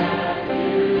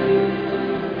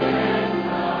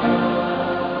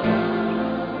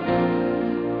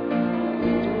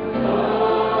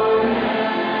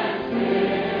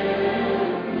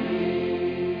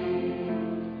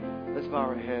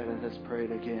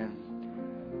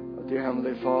again. Dear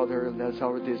Heavenly Father, that's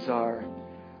our desire.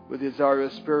 We desire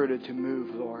your Spirit to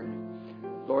move, Lord.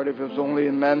 Lord, if it was only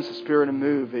in man's spirit to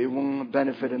move, it won't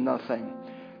benefit in nothing.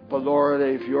 But Lord,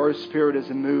 if your Spirit is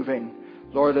moving,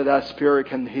 Lord, that Spirit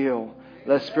can heal.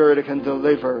 That Spirit can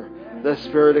deliver. That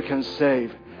Spirit can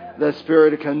save. That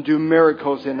Spirit can do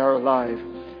miracles in our life.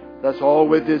 That's all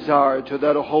we desire, to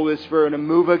let the Holy Spirit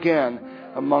move again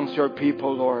amongst your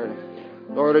people, Lord.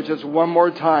 Lord, just one more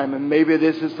time, and maybe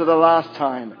this is the last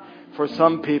time for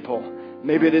some people.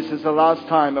 Maybe this is the last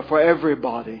time for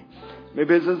everybody.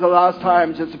 Maybe this is the last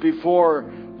time just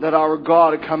before that our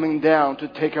God coming down to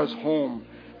take us home.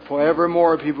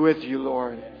 Forevermore be with you,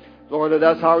 Lord. Lord,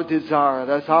 that's our desire.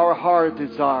 That's our heart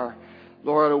desire.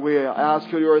 Lord, we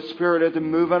ask you, your Spirit to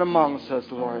move in amongst us,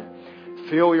 Lord.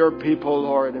 Fill your people,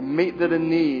 Lord, and meet the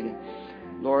need.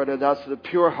 Lord, that's the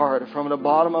pure heart from the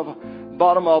bottom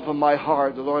of my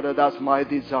heart. Lord, that's my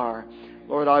desire.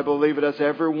 Lord, I believe that's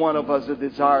every one of us a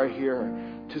desire here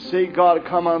to see God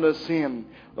come on the scene.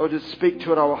 Lord, to speak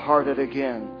to our heart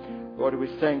again. Lord, we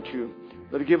thank you.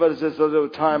 Lord, give us this little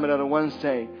time on a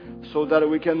Wednesday so that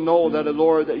we can know that,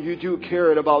 Lord, that you do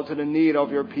care about the need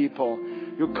of your people.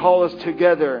 You call us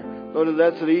together. Lord,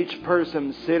 let each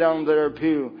person sit on their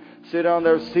pew, sit on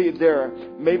their seat there.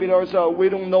 Maybe, Lord, we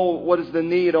don't know what is the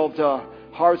need of the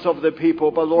hearts of the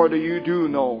people, but Lord, you do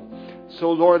know.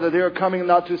 So, Lord, that they're coming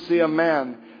not to see a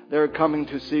man, they're coming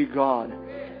to see God.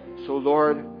 So,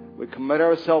 Lord, we commit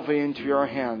ourselves into your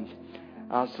hands.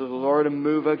 Ask the Lord to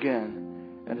move again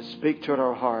and to speak to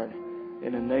our heart.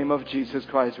 In the name of Jesus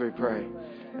Christ we pray.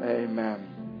 Amen.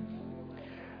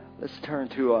 Let's turn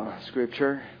to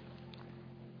Scripture.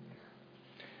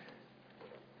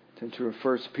 Turn to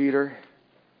 1 Peter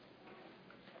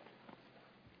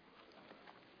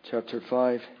chapter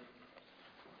 5.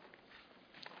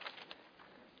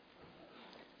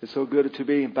 It's so good to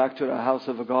be back to the house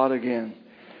of God again.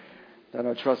 That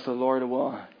I trust the Lord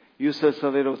will use this a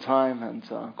little time and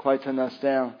quieten us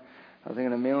down. I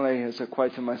think mainly is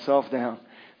quieten myself down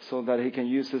so that He can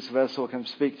use this vessel, can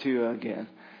speak to you again.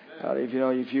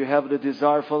 If you have the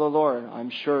desire for the Lord,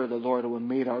 I'm sure the Lord will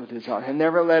meet our desire. He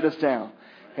never let us down.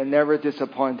 He never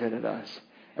disappointed us.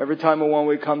 Every time when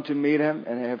we come to meet Him,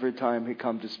 and every time He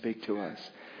comes to speak to us.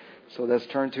 So let's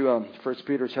turn to 1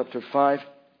 Peter chapter 5,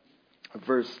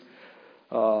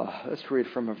 let's read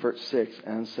from verse 6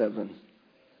 and 7.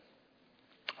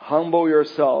 Humble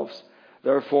yourselves,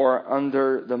 therefore,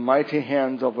 under the mighty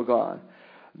hands of God,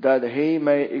 that He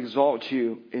may exalt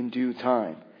you in due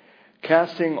time,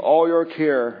 casting all your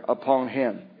care upon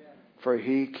Him, for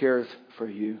He cares for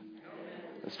you.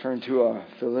 Let's turn to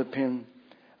Philippians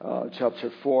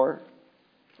chapter 4,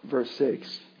 verse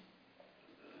 6.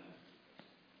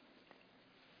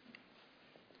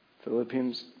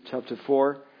 Philippians chapter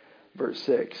 4, verse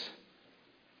 6.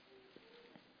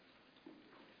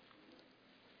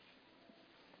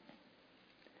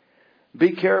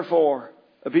 Be careful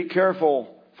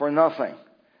for nothing,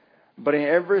 but in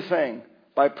everything,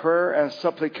 by prayer and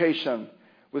supplication,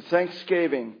 with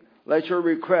thanksgiving, let your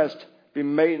request be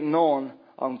made known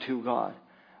unto God.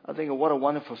 I think what a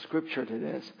wonderful scripture it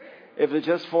is. If it's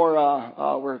just for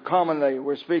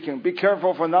we're speaking, be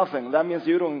careful for nothing. That means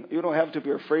you don't have to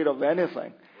be afraid of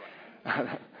anything.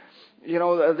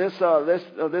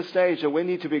 This stage we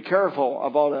need to be careful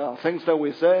about things that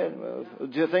we say,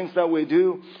 the things that we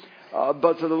do.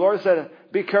 But the Lord said,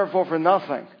 be careful for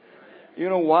nothing. You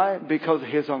know why? Because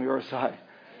He's on your side.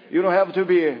 You don't have to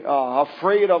be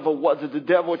afraid of what the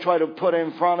devil try to put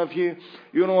in front of you.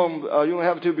 You don't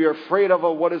have to be afraid of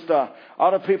what is the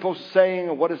other people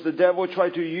saying, what is the devil try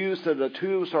to use the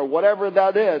tools or whatever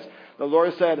that is. The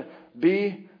Lord said,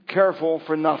 be careful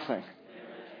for nothing.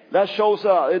 That shows,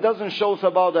 it doesn't show us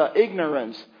about the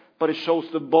ignorance, but it shows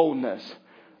the boldness.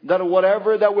 That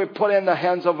whatever that we put in the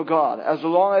hands of God, as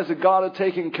long as God is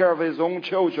taking care of His own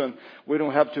children, we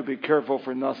don't have to be careful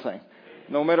for nothing.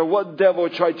 No matter what devil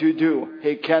try to do,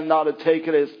 he cannot take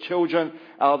His children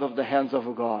out of the hands of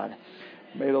God.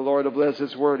 May the Lord bless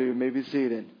His word. You may be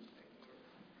seated.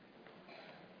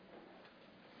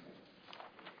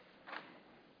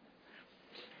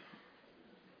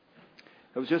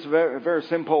 It was just a very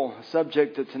simple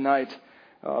subject tonight.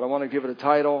 I want to give it a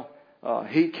title.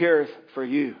 He cares for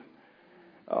you.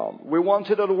 We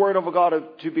wanted the Word of God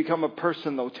to become a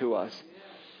personal to us.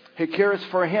 He cares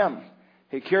for him.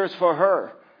 He cares for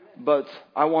her. But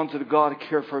I wanted God to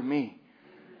care for me.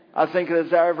 I think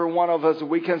that every one of us,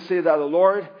 we can say that,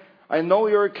 Lord, I know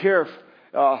you care.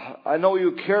 I know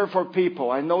you care for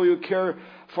people. I know you care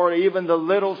for even the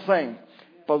little thing.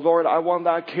 But Lord, I want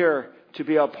that care to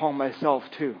be upon myself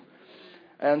too.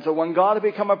 And so when God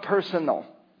become a personal,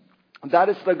 that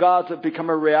is the God that become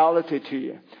a reality to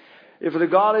you. If the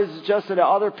God is just the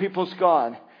other people's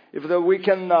God, if we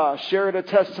can share the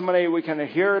testimony, we can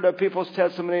hear the people's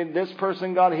testimony, this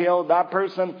person got healed, that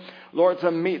person, Lord,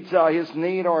 meets his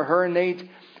need or her need,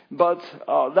 but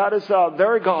that is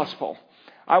their gospel.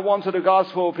 I wanted the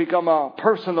gospel to become a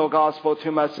personal gospel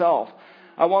to myself.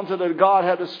 I wanted that God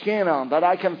had a skin on that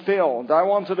I can feel. I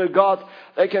wanted a God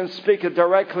that can speak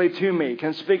directly to me,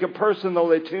 can speak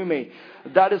personally to me.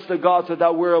 That is the God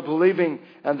that we're believing,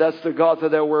 and that's the God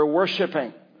that we're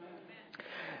worshiping.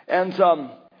 And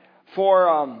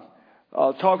for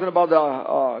talking about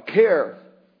the care,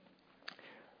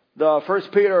 the 1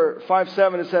 Peter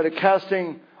 5:7 said,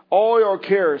 casting all your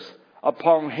cares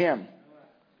upon Him.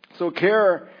 So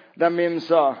care, that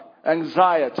means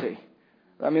anxiety.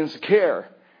 That means care.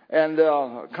 And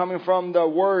coming from the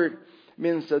word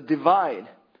means divide,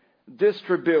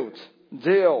 distribute,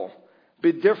 deal,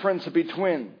 be different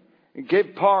between,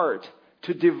 give part,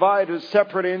 to divide, to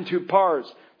separate into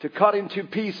parts, to cut into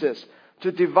pieces,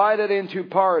 to divide it into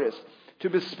parts, to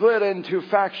be split into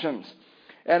factions.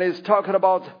 And it's talking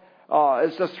about,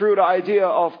 it's just through the idea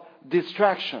of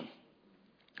distraction.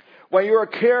 When you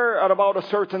care about a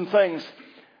certain things,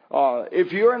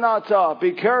 if you're not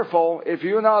be careful, if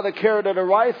you're not care to the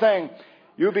right thing,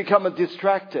 you become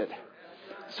distracted.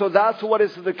 So that's what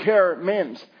is the care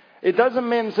means. It doesn't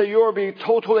mean that you'll be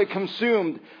totally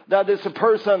consumed, that this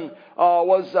person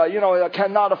was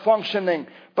cannot functioning,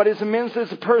 but it means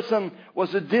this person was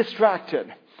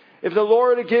distracted. If the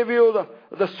Lord give you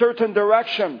the certain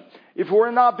direction, if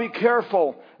we're not be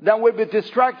careful, then we'll be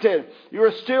distracted.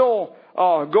 You're still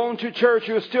going to church,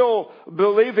 you're still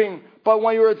believing, but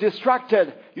when you're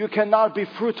distracted, you cannot be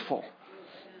fruitful.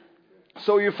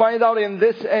 So you find out in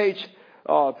this age,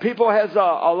 people has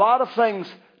a lot of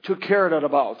things to care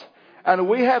about. And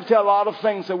we have a lot of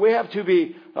things that we have to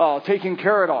be taken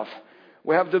care of.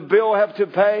 We have the bill have to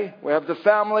pay. We have the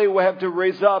family we have to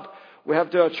raise up. We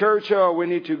have the church we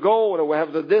need to go. We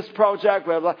have this project.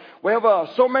 We have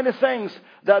so many things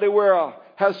that we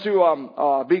has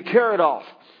to be cared of.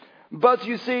 But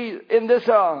you see, in this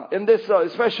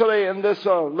especially in this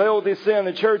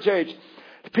Laodicean church age,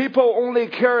 people only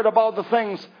cared about the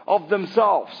things of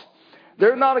themselves.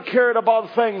 They're not cared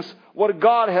about things what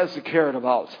God has cared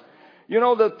about. You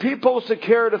know, the people's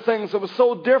cared of things that was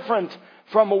so different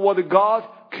from what God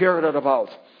cared about.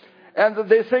 And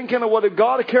they thinking what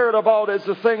God cared about is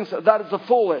the things that is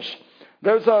foolish.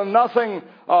 There's nothing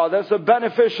that's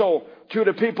beneficial to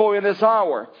the people in this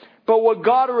hour. But what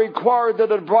God required that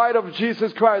the bride of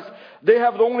Jesus Christ, they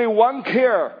have only one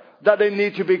care that they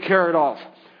need to be cared of.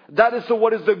 That is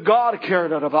what is the God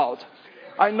cared about.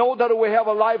 I know that we have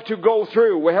a life to go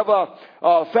through. We have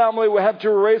a family. We have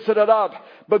to raise it up.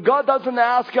 But God doesn't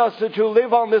ask us to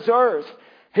live on this earth.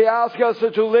 He asks us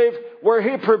to live where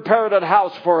He prepared a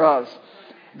house for us.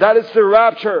 That is the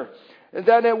rapture. And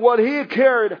then what He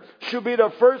cared should be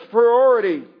the first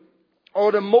priority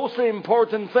or the most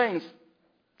important things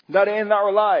that in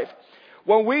our life.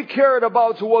 When we cared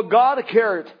about what God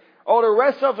cared, all the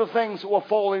rest of the things will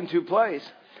fall into place.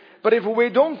 But if we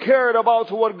don't care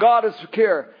about what God is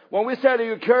care, when we said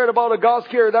you cared about God's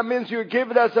care, that means you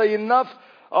give us enough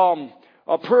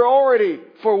a priority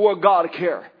for what God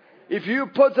care. If you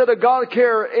put the God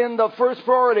care in the first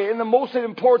priority, in the most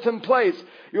important place,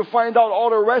 you'll find out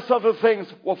all the rest of the things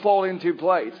will fall into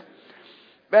place.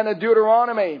 And in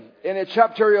Deuteronomy, in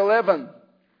chapter 11,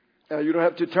 you don't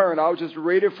have to turn, I'll just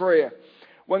read it for you.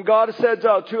 When God said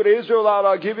to the Israelites,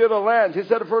 I'll give you the land. He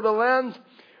said, for the land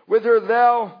whither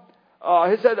thou,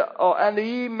 He said, and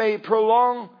ye may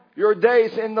prolong your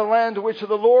days in the land which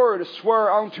the Lord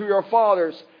sware unto your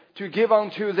fathers to give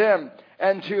unto them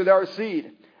and to their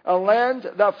seed. A land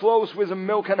that flows with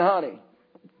milk and honey.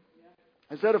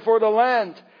 He said, for the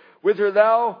land whither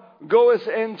thou goest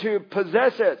in to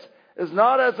possess it is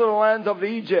not as the land of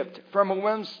Egypt, from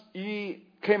whence ye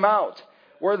came out,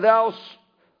 where thou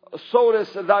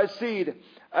sowest thy seed,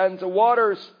 and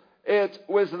waters it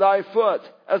with thy foot,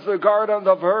 as the garden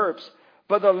of herbs.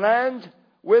 But the land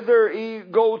whither ye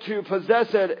go to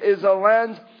possess it is a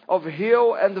land of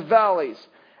hill and valleys,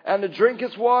 and the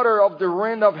drinketh water of the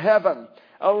rain of heaven.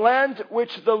 A land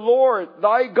which the Lord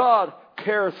thy God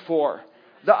careth for.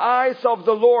 The eyes of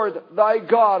the Lord thy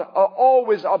God are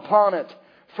always upon it,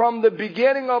 from the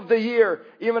beginning of the year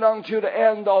even unto the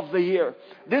end of the year.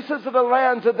 This is the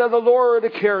land that the Lord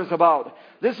cares about.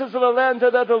 This is the land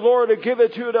that the Lord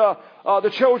giveth to the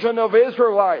children of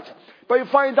Israelites. But you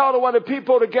find out when the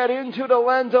people to get into the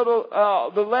land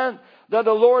of the land that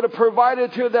the Lord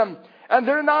provided to them, and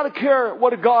they're not care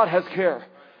what God has care.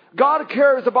 God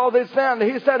cares about this land.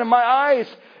 He said, my eyes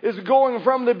is going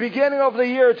from the beginning of the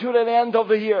year to the end of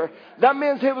the year. That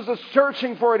means He was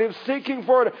searching for it. He was seeking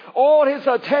for it. All His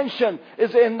attention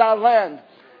is in that land.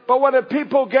 But when the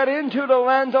people get into the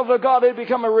land of the God, they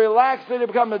become relaxed, they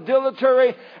become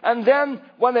dilatory. And then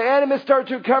when the enemies start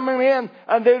to coming in,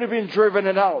 and they've been driven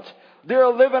out. They're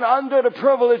living under the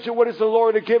privilege of what is the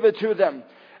Lord to give it to them.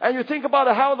 And you think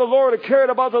about how the Lord cared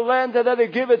about the land and that He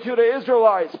gave it to the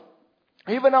Israelites.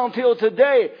 Even until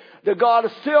today, the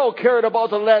God still cared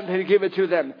about the land and He gave it to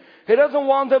them. He doesn't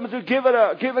want them to give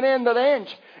it in an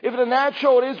inch. If the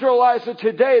natural Israelites of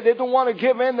today, they don't want to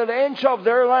give in an inch of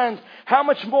their land, how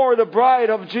much more the bride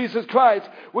of Jesus Christ,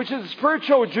 which is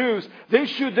spiritual Jews, they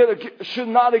should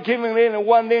not have given in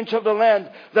 1 inch of the land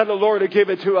that the Lord had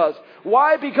given to us.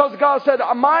 Why? Because God said,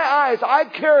 my eyes, I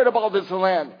cared about this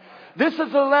land. This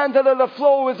is the land that the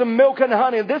flow is of milk and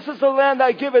honey. This is the land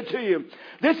I give it to you.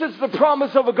 This is the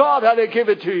promise of God that I give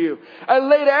it to you. I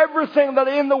laid everything that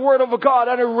in the Word of God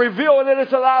and I revealed it is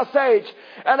the last age.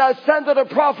 And I sent the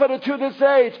prophet to this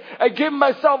age. I give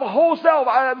myself a whole self.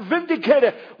 I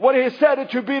vindicated what He said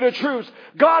it to be the truth.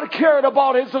 God cared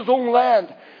about His own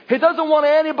land. He doesn't want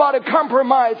anybody to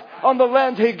compromise on the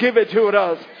land He gave it to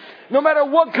us. No matter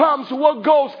what comes, what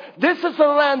goes, this is the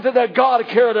land that God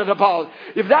cared about.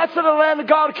 If that's the land that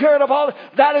God cared about,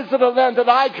 that is the land that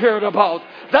I cared about.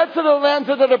 That's the land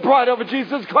that the bride of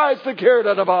Jesus Christ cared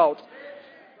about.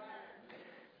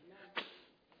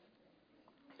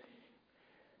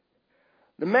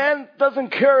 The man doesn't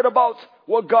care about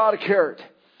what God cared.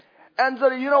 And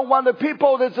when the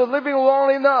people that's living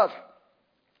long enough,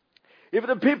 if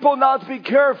the people not be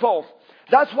careful,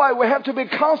 that's why we have to be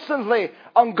constantly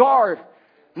on guard.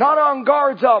 Not on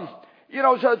guard,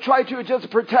 to try to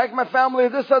just protect my family,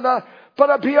 this and that.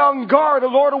 But be on guard,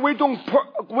 Lord, we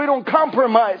don't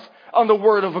compromise on the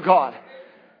Word of God.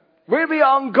 We be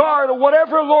on guard,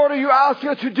 whatever, Lord, you ask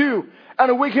us to do.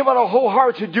 And we give it a whole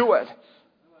heart to do it.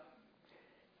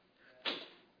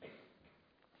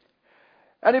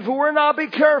 And if we're not be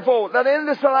careful, that in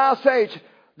this last age,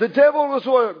 the devil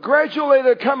will gradually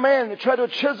come in and try to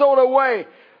chisel away.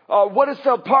 What is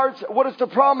the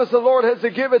promise the Lord has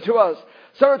to give it to us?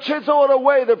 So chisel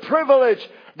away the privilege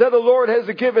that the Lord has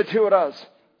to give it to us.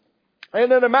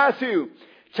 And then in Matthew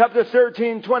chapter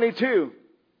 13:22,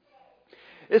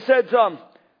 it said,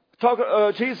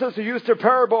 Jesus used the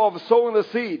parable of sowing the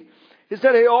seed. He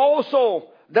said, he also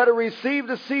that received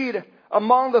the seed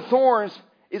among the thorns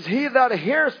is he that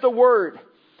hears the word,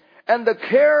 and the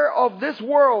care of this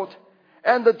world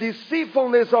and the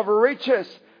deceitfulness of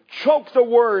riches choke the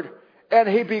word, and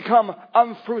he become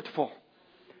unfruitful.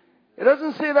 It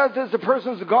doesn't say that this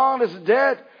person's gone, is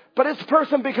dead, but this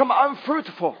person become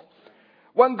unfruitful.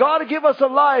 When God give us a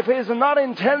life, He is not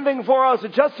intending for us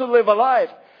just to live a life.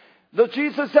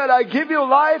 Jesus said, I give you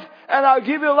life, and I'll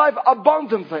give you life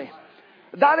abundantly.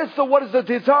 That is what is the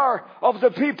desire of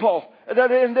the people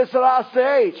that in this last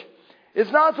age.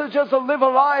 It's not to just live a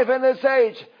life in this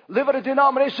age, live a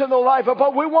denominational life,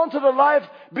 but we want the life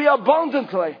be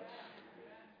abundantly.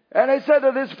 And He said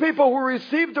that there's people who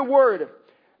receive the word,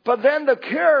 but then the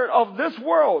care of this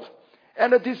world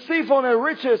and the deceitfulness and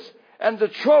riches and the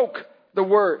choke the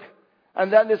word.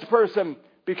 And then this person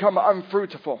become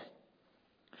unfruitful.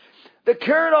 The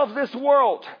care of this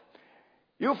world,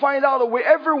 you find out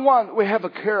that we have a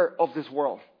care of this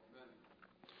world.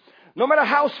 No matter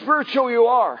how spiritual you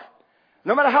are,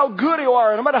 no matter how good you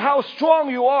are, no matter how strong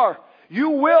you are,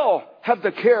 you will have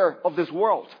the care of this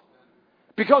world.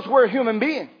 Because we're a human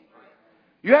being.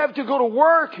 You have to go to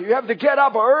work. You have to get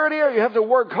up earlier. You have to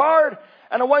work hard.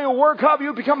 And when you work up,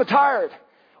 you become tired.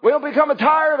 When you become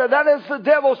tired, that is the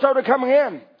devil started coming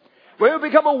in. When you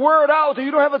become a word out, you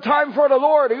don't have a time for the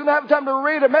Lord. You don't have time to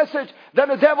read a message. Then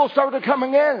the devil started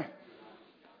coming in.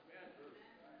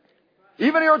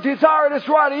 Even your desire is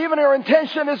right. Even your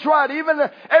intention is right. Even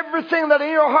everything that in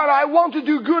your heart, I want to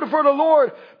do good for the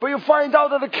Lord. But you find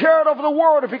out that the care of the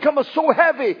world becomes so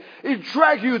heavy, it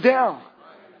drags you down.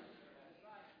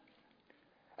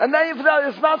 And then if that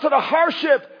is not so the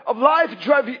hardship of life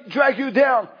drag you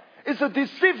down, it's the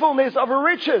deceitfulness of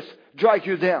riches drag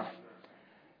you down.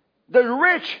 The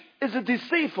rich is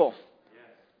deceitful.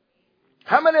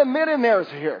 How many millionaires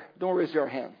here? Don't raise your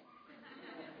hand.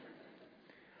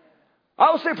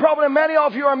 I would say probably many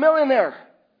of you are millionaire.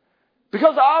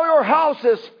 Because all your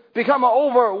houses become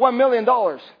over $1 million.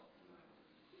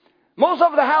 Most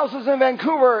of the houses in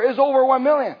Vancouver is over $1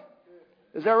 million.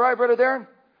 Is that right, Brother Darren?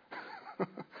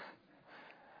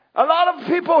 A lot of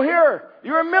people here,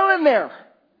 you're a millionaire.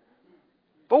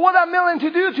 But what that million to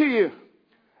do to you?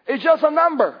 It's just a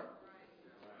number.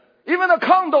 Even a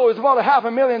condo is about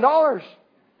 $500,000.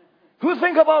 Who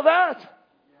think about that?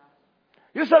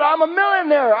 You said, I'm a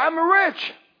millionaire. I'm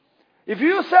rich. If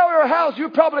you sell your house, you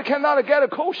probably cannot get a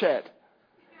coal shed.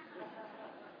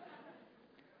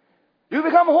 You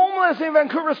become homeless in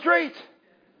Vancouver Street.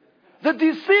 The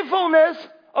deceitfulness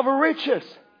of riches.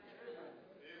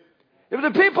 If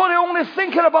the people are only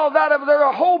thinking about that, if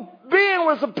their whole being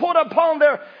was put upon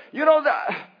their,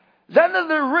 then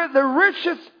the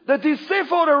riches, the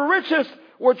deceitful, the riches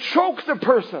will choke the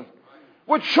person.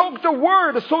 Will choke the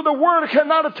word, so the word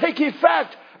cannot take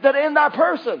effect that in that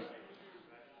person.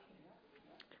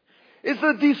 It's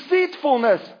the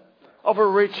deceitfulness of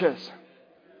riches.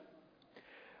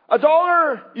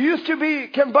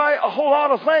 $1 can buy a whole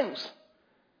lot of things.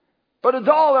 But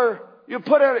 $1, you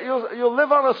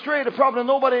live on the street, probably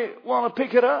nobody want to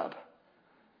pick it up.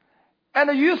 And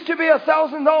it used to be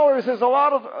 $1,000 is a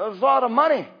lot of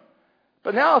money.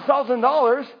 But now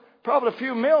 $1,000, probably a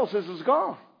few meals is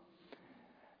gone.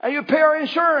 And you pay our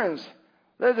insurance.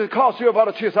 It costs you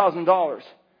about $2,000.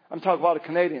 I'm talking about the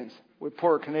Canadians. We're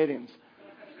poor Canadians.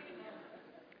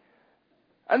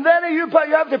 And then you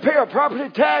have to pay a property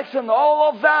tax and all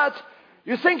of that.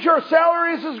 You think your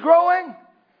salaries is growing?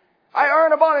 I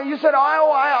earn about it. You said,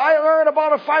 I earn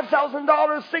about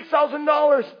 $5,000,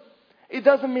 $6,000. It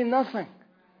doesn't mean nothing.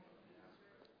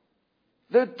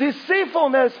 The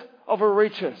deceitfulness of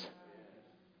riches.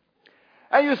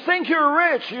 And you think you're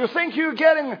rich. You think you're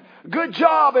getting a good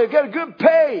job. You get a good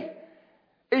pay.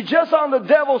 It's just on the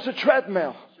devil's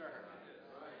treadmill.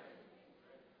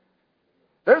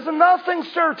 There's nothing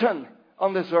certain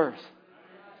on this earth.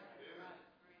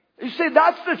 You see,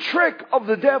 that's the trick of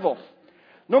the devil.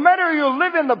 No matter you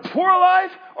live in the poor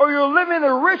life or you live in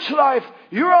a rich life,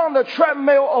 you're on the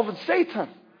treadmill of Satan.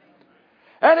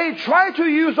 And he tried to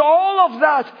use all of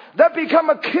that become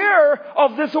a care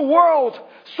of this world,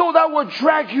 so that will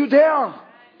drag you down.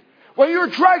 When you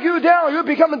drag you down, you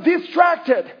become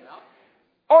distracted.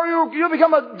 Or you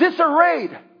become a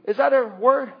disarrayed. Is that a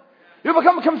word? You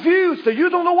become confused. You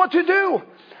don't know what to do.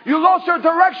 You lost your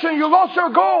direction. You lost your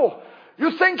goal.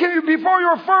 You're thinking before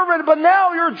you're fervent, but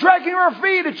now you're dragging your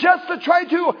feet just to try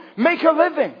to make a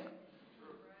living.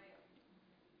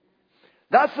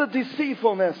 That's the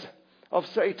deceitfulness of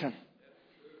Satan.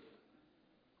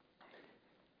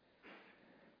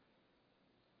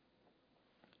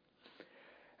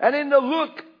 And in the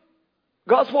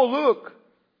Gospel of Luke,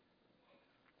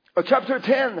 chapter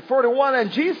 10, 41,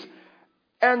 and Jesus,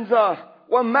 and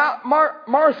when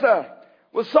Martha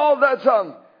saw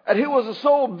that, and he was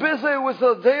so busy with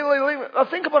the daily living.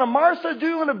 Think about Martha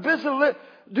doing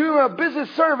a busy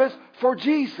service for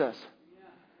Jesus.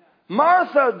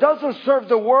 Martha doesn't serve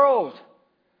the world.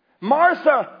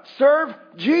 Martha served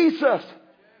Jesus.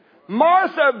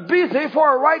 Martha busy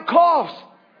for a right cause,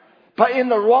 but in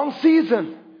the wrong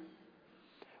season.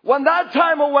 When that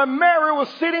time when Mary was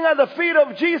sitting at the feet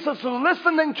of Jesus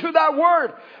listening to that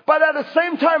word, but at the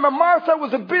same time Martha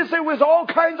was busy with all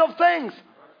kinds of things.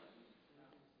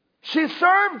 She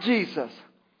served Jesus.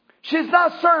 She's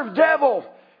not served devil.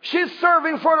 She's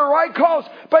serving for the right cause.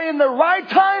 But in the right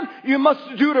time, you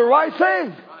must do the right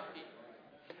thing.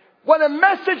 When a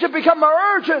message becomes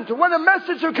urgent, when a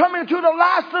message is coming to the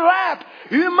last lap,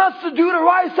 you must do the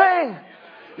right thing.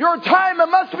 Your time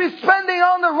must be spending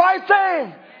on the right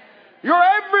thing. Your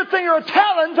everything, your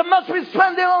talent must be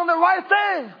spending on the right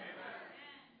thing.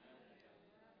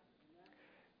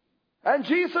 And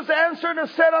Jesus answered and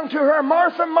said unto her,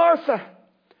 Martha, Martha,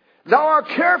 thou art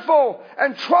careful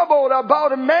and troubled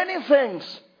about many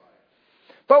things.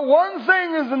 But one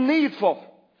thing is needful.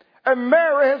 And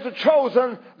Mary has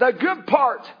chosen the good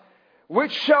part,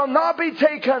 which shall not be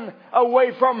taken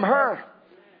away from her.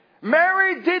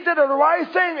 Mary did the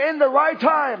right thing in the right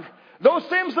time. Though it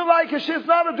seems like she's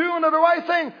not doing the right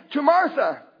thing to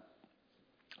Martha.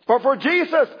 But for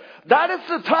Jesus, that is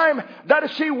the time that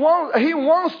he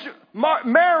wants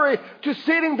Mary to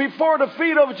sitting before the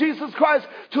feet of Jesus Christ,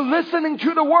 to listening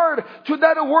to the word, to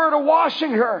that word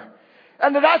washing her.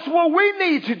 And that's what we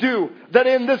need to do that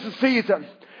in this season.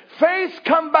 Faith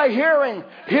comes by hearing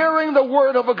the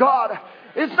word of God.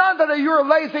 It's not that you're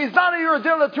lazy. It's not that you're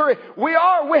dilatory. We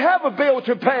have a bill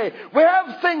to pay. We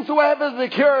have things we have to be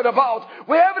cared about.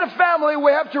 We have a family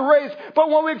we have to raise. But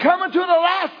when we come into the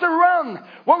last run,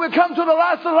 when we come to the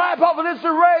last lap of this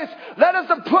race, let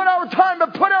us put our time,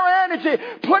 put our energy,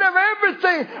 put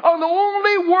everything on the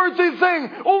only worthy thing,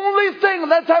 only thing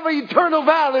that's have an eternal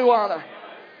value on it.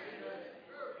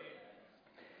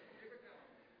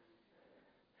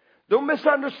 Don't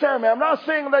misunderstand me. I'm not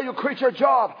saying that you quit your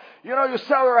job. You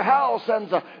sell your house and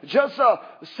just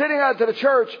sitting at the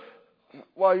church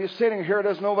well, you're sitting here,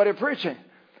 there's nobody preaching.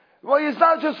 Well, it's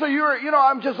not just that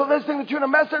I'm just listening to the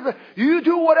message. You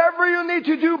do whatever you need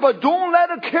to do, but don't let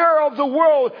the care of the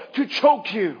world to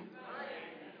choke you.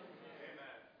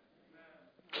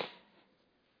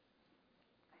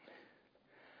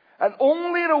 And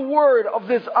only the word of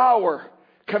this hour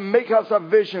can make us a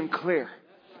vision clear.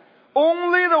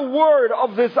 Only the word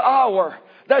of this hour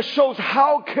that shows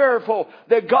how careful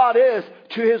that God is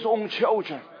to His own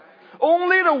children.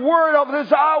 Only the word of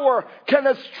this hour can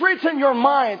straighten your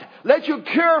mind, let you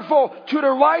careful to the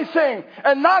right thing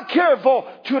and not careful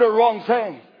to the wrong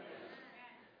thing.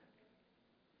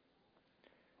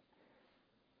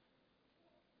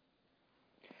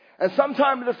 And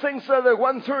sometimes the things that they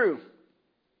went through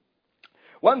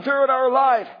in our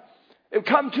life, it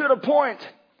come to the point,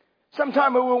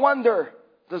 sometimes we wonder,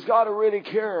 does God really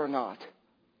care or not?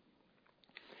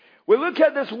 We look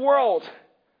at this world.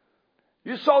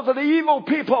 You saw that the evil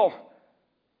people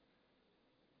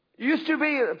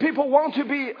people want to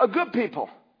be a good people.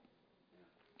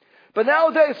 But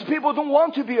nowadays, people don't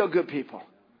want to be a good people.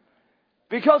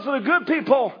 Because the good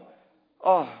people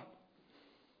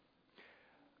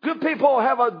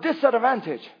have a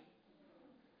disadvantage.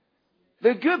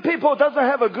 The good people doesn't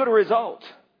have a good result.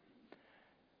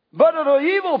 But the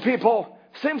evil people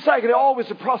seems like they always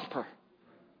prosper.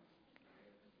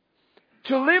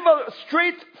 To live a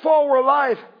straightforward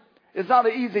life is not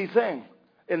an easy thing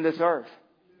in this earth,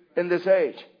 in this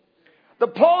age. The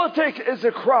politics is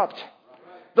corrupt.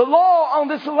 The law on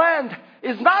this land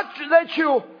is not to let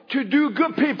you to do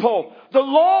good people. The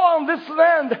law on this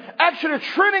land actually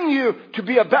training you to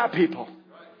be a bad people.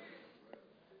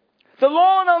 The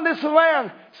law on this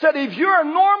land said if you're a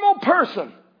normal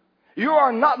person, you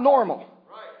are not normal.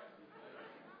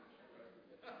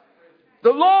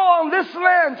 The law on this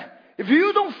land, if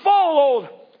you don't follow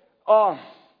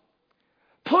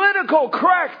political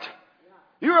correct,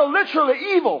 you are literally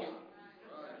evil.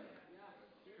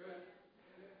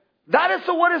 That is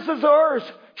what is this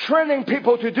earth training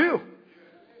people to do.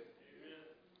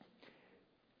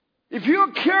 If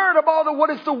you cared about what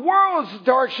is the world's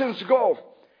directions go,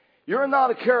 you're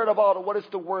not cared about what is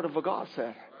the word of God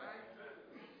said.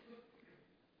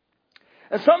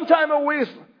 And sometimes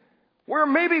we're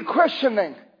maybe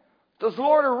questioning, does the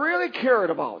Lord really care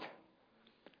about?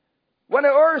 When the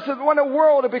earth, when the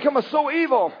world becomes so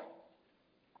evil.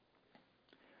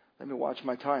 Let me watch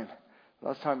my time.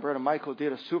 Last time Brother Michael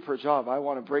did a super job. I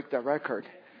want to break that record.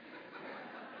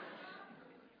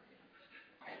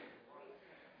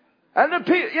 And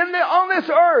on this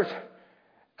earth,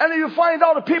 and you find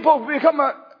out the people become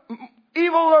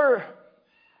eviler,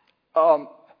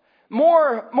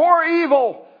 more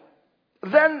evil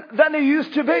than they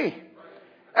used to be.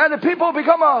 And the people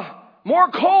become more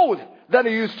cold than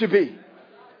they used to be.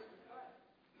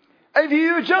 If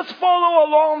you just follow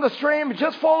along the stream,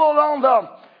 just follow along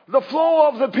the flow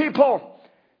of the people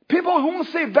won't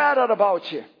say bad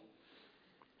about you.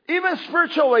 Even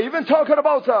spiritually, even talking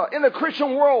about in the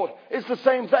Christian world, it's the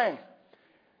same thing.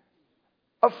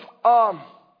 A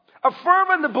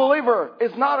fervent believer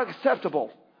is not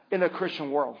acceptable in the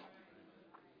Christian world.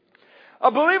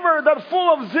 A believer that's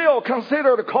full of zeal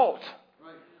considered a cult.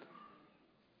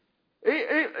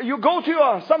 You go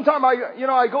to sometime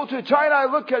I go to China. I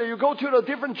look at it. You go to the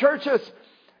different churches,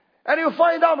 and you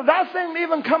find out that thing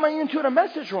even coming into the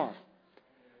message room.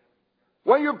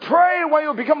 When you pray, when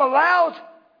you become loud,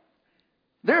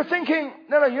 they're thinking,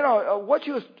 what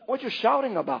you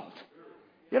shouting about?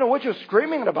 What you're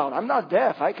screaming about. I'm not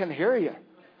deaf. I can hear you.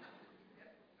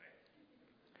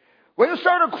 When you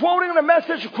start quoting the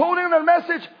message,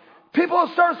 people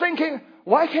start thinking,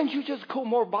 why can't you just quote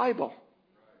more Bible?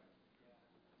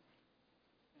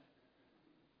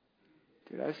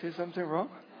 Did I say something wrong?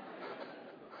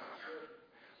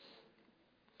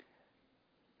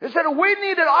 They said, we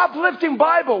need an uplifting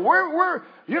Bible.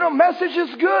 Message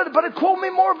is good, but quote me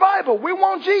more Bible. We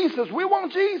want Jesus. We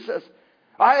want Jesus.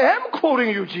 I am quoting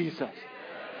you Jesus.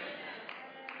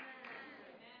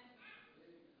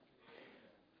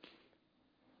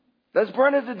 Let's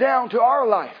bring it down to our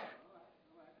life.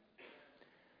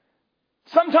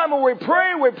 Sometimes when we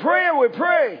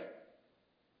pray.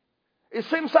 It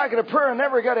seems like the prayer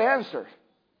never got answered.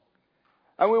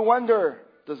 And we wonder,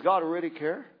 does God really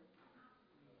care?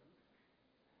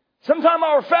 Sometimes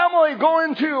our family go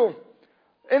into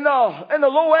the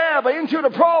low ebb, into the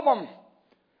problem.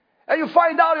 And you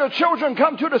find out your children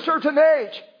come to a certain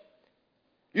age.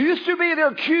 You used to be,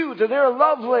 they're cute, they're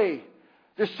lovely.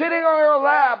 They're sitting on your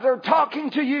lap, they're talking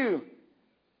to you.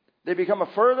 They become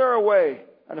further away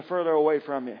and further away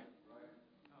from you.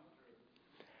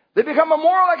 They become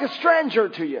more like a stranger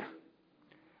to you.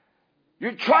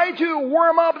 You try to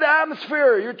warm up the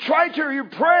atmosphere. You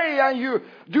pray and you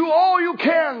do all you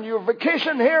can. You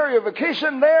vacation here, you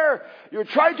vacation there. You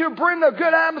try to bring a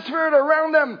good atmosphere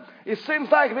around them. It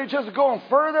seems like they're just going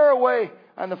further away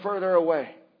and further away.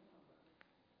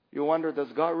 You wonder,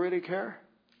 does God really care?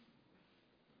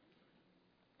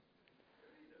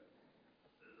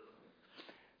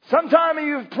 Sometimes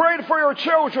you've prayed for your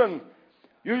children.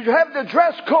 You have the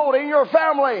dress code in your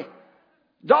family.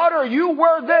 Daughter, you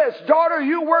wear this. Daughter,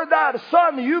 you wear that.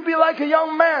 Son, you be like a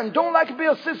young man. Don't like to be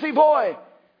a sissy boy.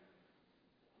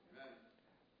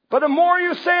 But the more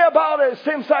you say about it, it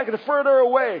seems like the further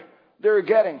away they're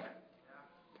getting.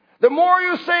 The more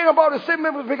you say about it, it seems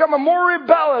to become more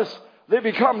rebellious. They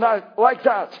become like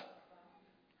that.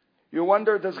 You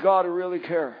wonder, does God really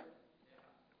care?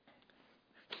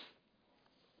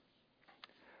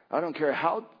 I don't care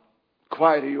how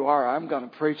quiet you are. I'm going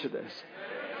to preach this.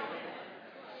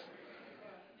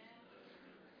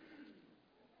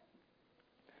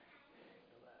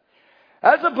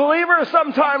 As a believer,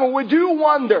 sometimes we do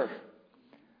wonder,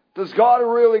 does God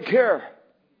really care?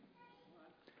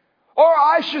 Or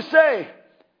I should say,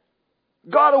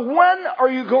 God, when are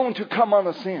you going to come on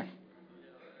the scene?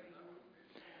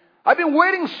 I've been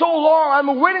waiting so long.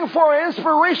 I'm waiting for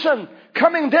inspiration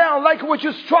coming down like what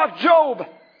you struck Job.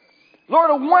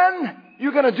 Lord, when are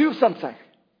you going to do something?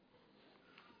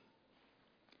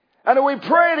 And we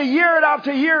prayed year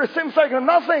after year. It seems like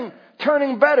nothing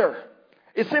turning better.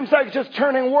 It seems like just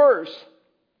turning worse.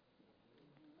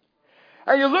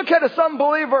 And you look at some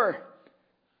believer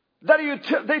that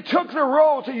they took the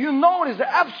road. You know it's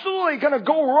absolutely going to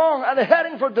go wrong and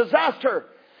heading for disaster.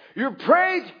 You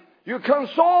prayed, you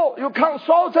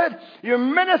consulted, you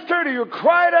ministered, you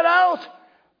cried it out.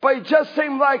 But it just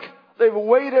seemed like they've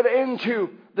waded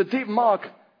into the deep muck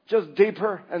just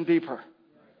deeper and deeper.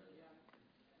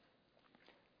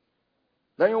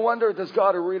 Then you wonder, does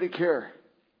God really care?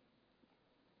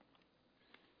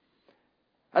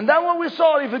 And then when we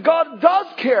saw, if God does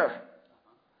care,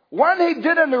 when He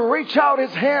didn't reach out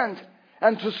His hand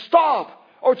and to stop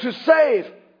or to save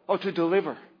or to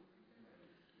deliver.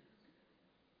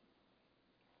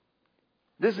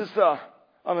 This is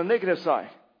on the negative side.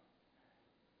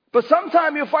 But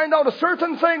sometimes you find out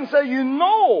certain things that you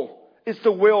know is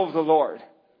the will of the Lord.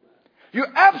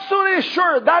 You're absolutely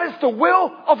sure that is the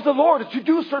will of the Lord to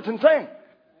do certain things.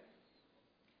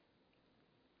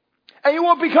 And it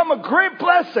will become a great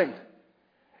blessing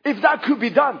if that could be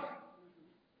done.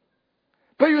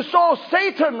 But you saw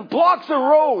Satan blocks the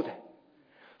road,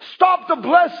 stop the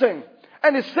blessing,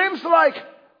 and it seems like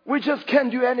we just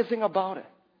can't do anything about it.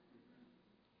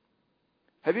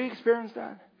 Have you experienced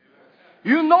that?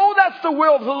 You know that's the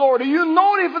will of the Lord. You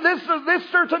know if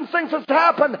this certain things has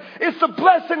happened, it's the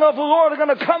blessing of the Lord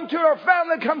going to come to our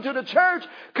family, come to the church,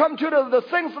 come to the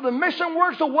things of the mission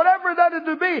works or whatever that it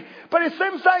to be. But it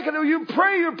seems like you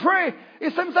pray.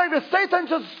 It seems like the Satan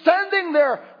just standing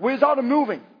there without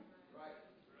moving.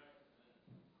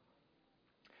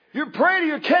 You pray,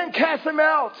 you can't cast him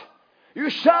out.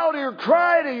 You shout, you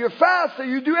cry, you fast,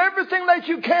 you do everything that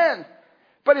you can.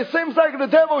 But it seems like the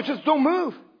devil just don't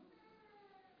move.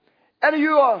 And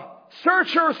you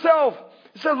search yourself.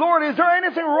 You say, Lord, is there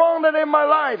anything wrong in my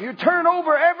life? You turn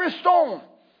over every stone.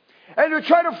 And you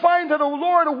try to find the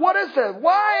Lord, what is it?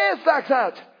 Why is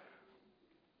that?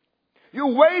 You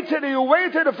waited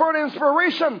for the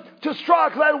inspiration to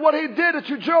strike like what He did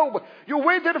to Job. You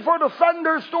waited for the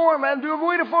thunderstorm and you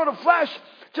waited for the flash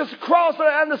just cross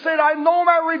and say, I know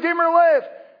my Redeemer lives.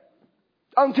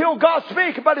 Until God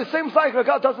speaks, but it seems like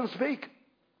God doesn't speak.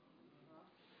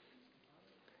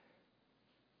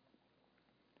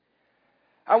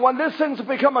 And when these things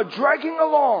become a dragging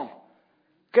along,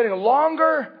 getting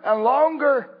longer and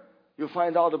longer, you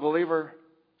find out the believer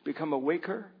become a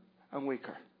weaker and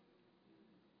weaker.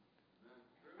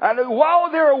 And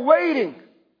while they're waiting,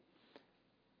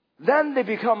 then they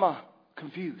become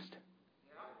confused.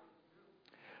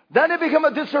 Then they become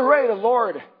a disarray. The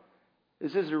Lord,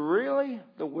 is this really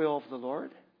the will of the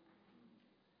Lord?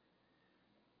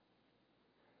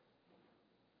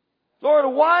 Lord,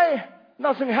 why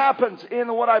nothing happens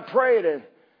in what I prayed in?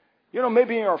 You know,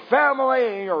 maybe in your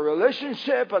family, in your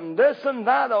relationship, and this and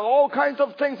that, and all kinds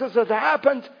of things that has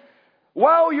happened.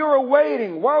 While you're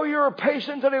waiting, while you're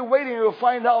patiently waiting, you'll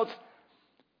find out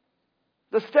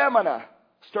the stamina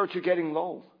starts to getting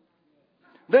low.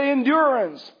 The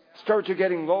endurance starts to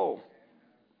getting low.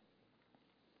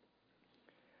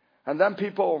 And then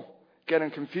people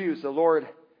getting confused. The Lord,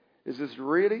 is this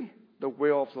really the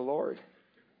will of the Lord?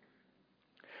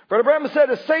 Brother Branham said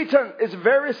that Satan is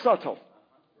very subtle.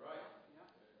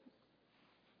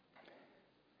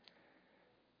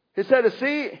 He said,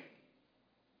 see,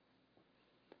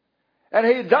 and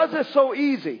he does it so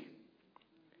easy,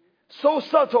 so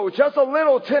subtle, just a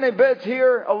little tiny bit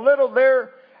here, a little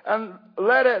there, and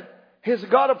let it. He's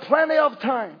got plenty of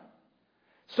time.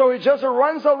 So he just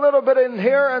runs a little bit in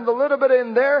here and a little bit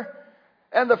in there.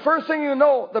 And the first thing you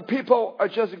know, the people are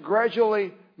just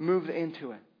gradually moved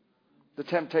into it. The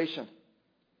temptation.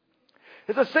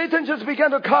 He said, Satan just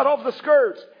began to cut off the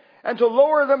skirts and to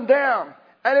lower them down.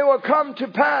 And it will come to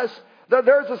pass that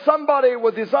there's somebody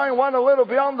will design one a little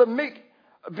beyond the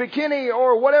bikini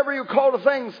or whatever you call the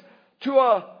things to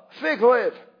a fig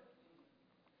leaf.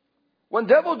 When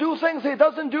devil do things, he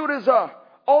doesn't do this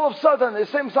all of a sudden. It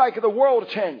seems like the world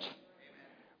changed.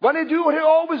 When he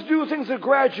always do things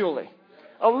gradually.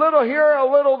 A little here,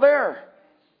 a little there.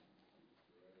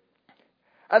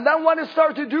 And then when he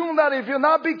starts to do that, if you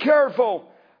not be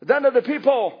careful, then the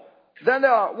people, then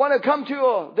when it come to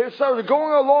you, they start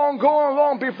going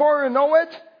along before you know it.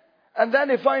 And then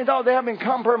they find out they have been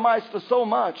compromised so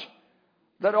much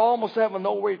that they almost have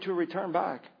no way to return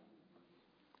back.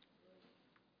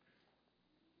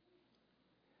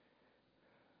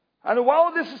 And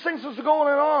while these things is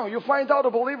going on, you find out the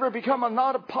believer become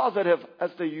not as positive as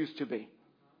they used to be.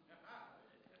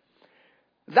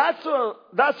 That's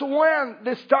when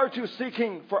they start to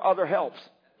seeking for other helps.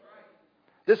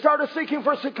 They started seeking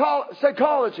for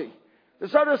psychology. They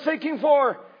started seeking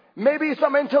for maybe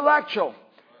some intellectual.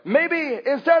 Maybe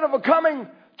instead of coming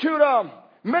to the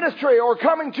ministry or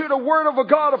coming to the Word of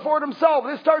God for themselves,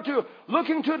 they start to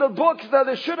looking to the books that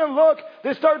they shouldn't look.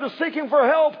 They start to seeking for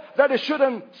help that they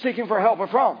shouldn't seeking for help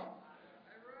from.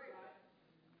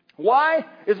 Why?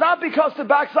 It's not because the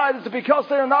backside, it's because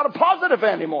they are not positive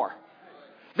anymore.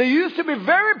 They used to be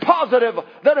very positive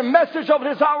that the message of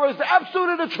this hour is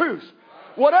absolutely the truth.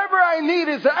 Whatever I need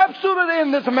is absolutely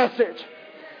in this message.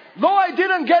 Though I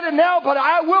didn't get it now, but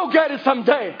I will get it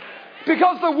someday.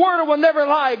 Because the Word will never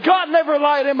lie. God never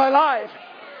lied in my life.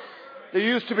 They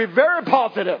used to be very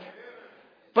positive.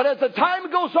 But as the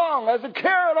time goes on, as the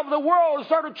care of the world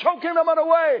started choking them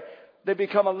away, they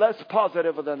become less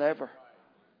positive than ever.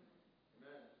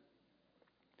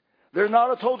 They're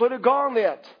not totally gone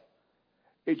yet.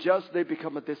 It's just they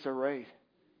become a disarray.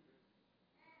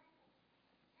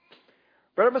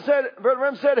 Brother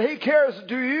Branham said, he cares,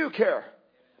 do you care?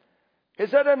 He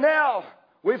said, and now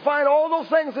we find all those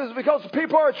things is because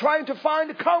people are trying to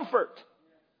find comfort.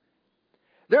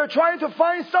 They're trying to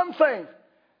find something.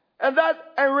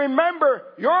 And remember,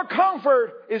 your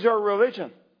comfort is your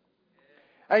religion.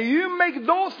 And you make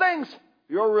those things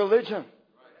your religion.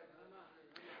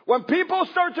 When people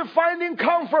start to finding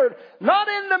comfort, not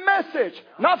in the message,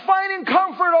 not finding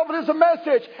comfort of this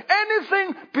message,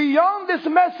 anything beyond this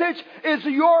message is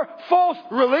your false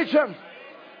religion.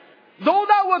 Though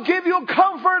that will give you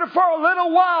comfort for a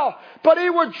little while, but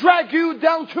it will drag you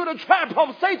down to the trap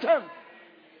of Satan.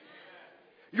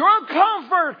 Your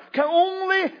comfort can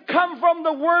only come from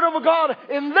the Word of God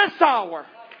in this hour.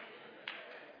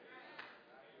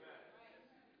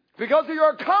 Because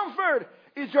your comfort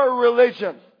is your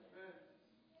religion.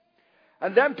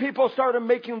 And then people started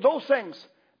making those things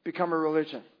become a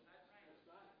religion.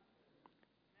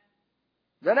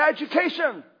 Then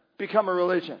education become a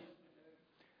religion.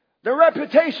 The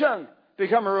reputation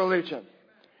become a religion.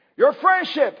 Your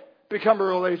friendship become a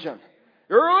religion.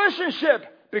 Your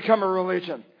relationship become a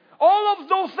religion. All of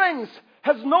those things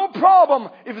has no problem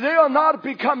if they are not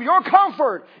become your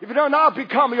comfort, if they are not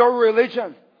become your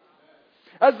religion.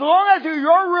 As long as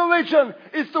your religion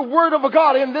is the Word of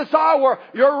God in this hour,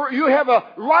 you have a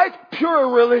right,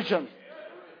 pure religion.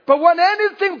 But when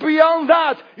anything beyond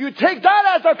that, you take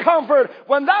that as a comfort,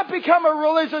 when that become a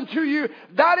religion to you,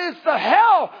 that is the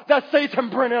hell that Satan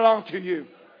bring it on to you.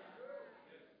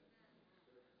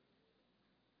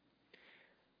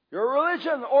 Your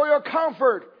religion or your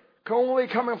comfort can only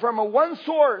come from one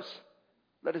source,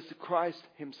 that is Christ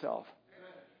Himself.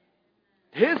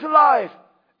 His life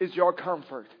is your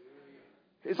comfort.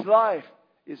 His life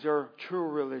is your true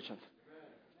religion.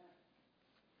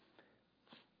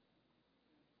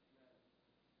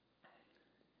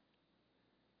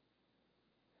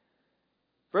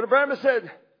 Brother Branham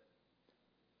said,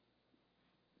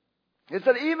 he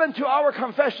said, even to our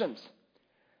confessions.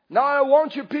 Now I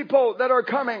want you people that are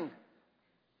coming.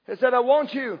 He said, I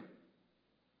want you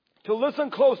to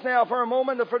listen close now for a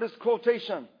moment for this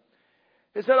quotation.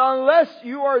 He said, unless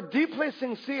you are deeply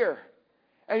sincere,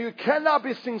 and you cannot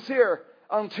be sincere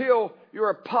until you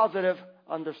are positive,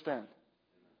 understand.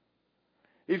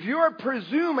 If you are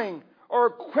presuming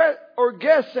or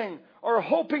guessing or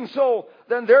hoping so,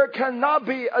 then there cannot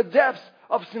be a depth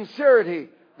of sincerity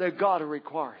that God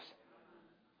requires.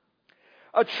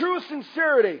 A true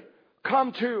sincerity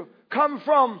come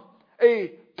from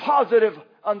a positive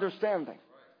understanding.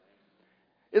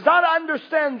 It's not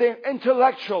understanding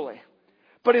intellectually,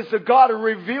 but it's the God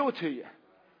revealed to you.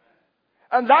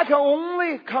 And that can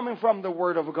only coming from the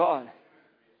Word of God.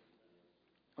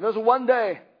 There was one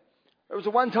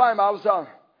time I was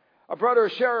a brother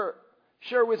share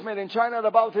with me in China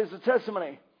about his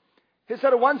testimony. He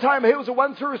said at one time he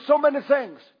went through so many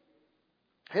things.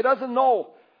 He doesn't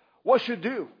know what to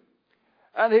do.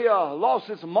 And he lost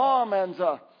his mom, and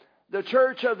the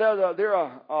church,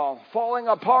 they're falling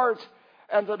apart.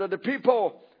 And the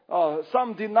people,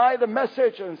 some deny the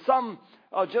message, and some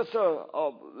just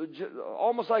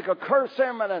almost like a curse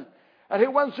him. And he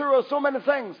went through so many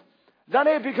things. Then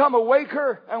he become a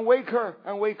waker and waker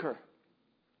and waker.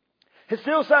 He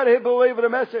still said he believed in the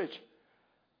message.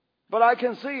 But I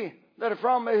can see that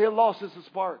from it he lost his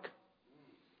spark.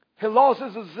 He lost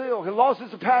his zeal. He lost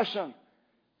his passion.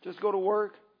 Just go to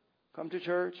work, come to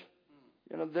church,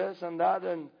 this and that,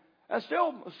 and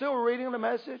still reading the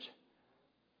message.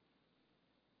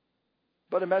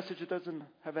 But the message doesn't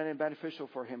have any beneficial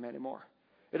for him anymore.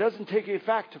 It doesn't take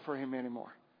effect for him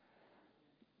anymore.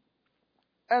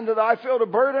 And I feel the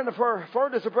burden for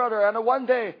this brother. And one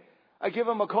day I give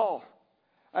him a call,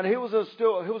 and he was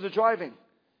driving.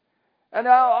 And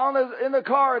in the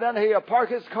car, then he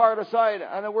parked his car aside,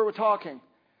 and then we were talking.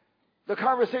 The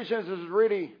conversation is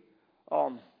really, I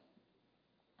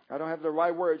don't have the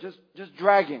right word, just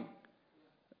dragging.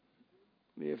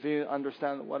 If you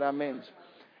understand what that means.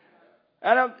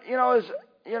 And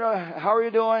how are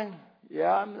you doing?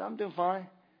 Yeah, I'm doing fine.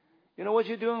 What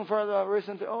you doing for the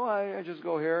recent? Oh, I just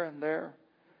go here and there.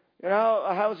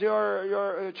 How's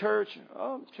your church?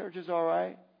 Oh, church is all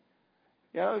right.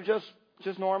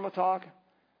 Just normal talk.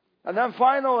 And then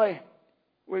finally,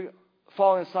 we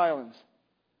fall in silence.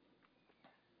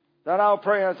 Then I'll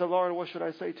pray and say, Lord, what should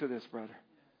I say to this brother?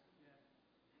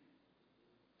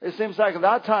 It seems like at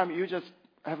that time you just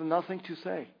have nothing to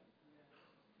say.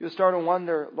 You start to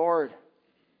wonder, Lord,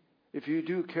 if you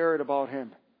do care about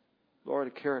him,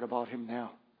 Lord, care about him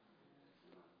now.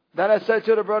 Then I said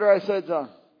to the brother, I said to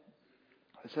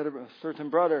a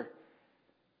certain brother,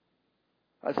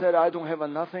 I said, I don't have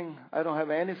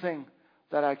anything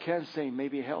that I can say,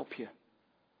 maybe help you.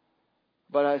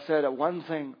 But I said, one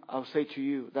thing I'll say to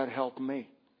you that helped me.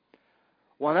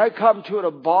 When I come to the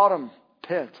bottomless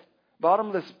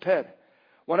pit,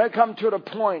 when I come to the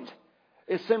point,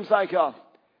 it seems like to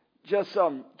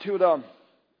the,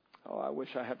 I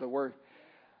wish I had the word.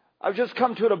 I've just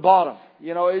come to the bottom.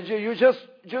 You just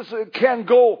can't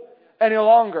go any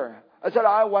longer. I said,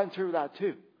 I went through that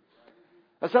too.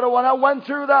 I said, when I went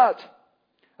through that,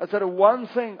 I said, one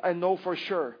thing I know for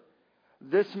sure.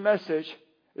 This message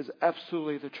is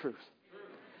absolutely the truth.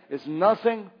 It's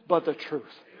nothing but the truth.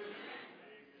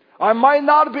 I might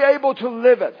not be able to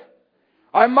live it.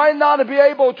 I might not be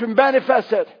able to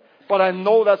manifest it. But I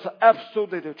know that's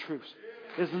absolutely the truth.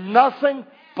 It's nothing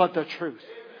but the truth.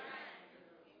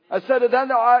 I said,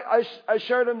 then I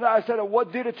shared them. I said,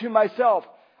 what did it to myself?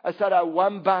 I said, I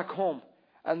went back home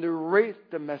and read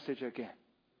the message again.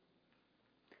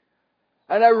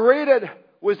 And I read it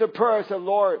with a prayer. I said,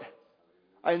 Lord,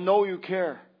 I know you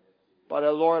care. But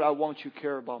Lord, I want you to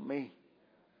care about me.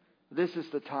 This is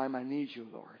the time I need you,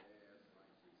 Lord.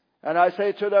 And I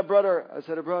say to that brother,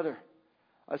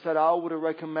 I would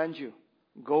recommend you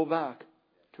go back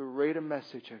to read a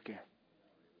message again.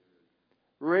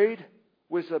 Read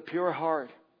with a pure heart.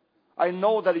 I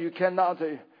know that you cannot,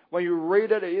 when you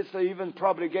read it, it's even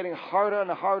probably getting harder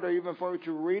and harder even for you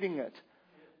to reading it.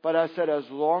 But I said, as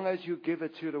long as you give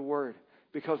it to the Word,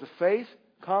 because the faith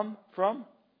comes from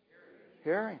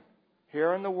hearing.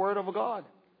 Hearing the Word of God.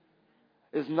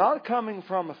 It's not coming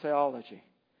from a theology.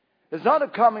 It's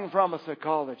not coming from a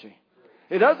psychology.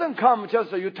 It doesn't come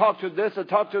just you talk to this or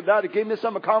talk to that. It gave me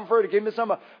some comfort. It gave me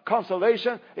some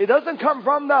consolation. It doesn't come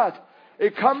from that.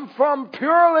 It comes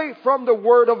purely from the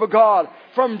Word of God,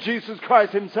 from Jesus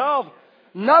Christ Himself.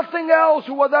 Nothing else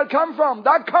will that come from.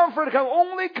 That comfort can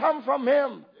only come from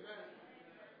Him.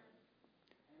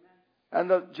 And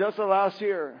just the last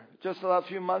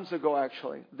few months ago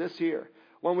actually, this year,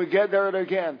 when we get there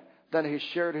again, then he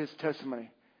shared his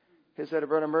testimony. He said,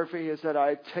 Brother Murphy, he said,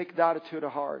 I take that to the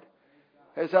heart.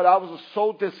 He said, I was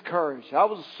so discouraged.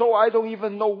 I don't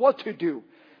even know what to do.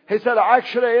 He said,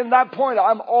 actually, in that point,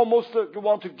 I'm almost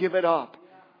want to give it up.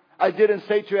 I didn't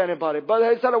say to anybody. But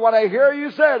he said, when I hear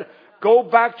you said, go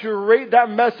back to read that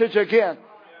message again.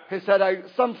 He said,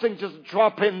 something just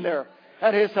dropped in there.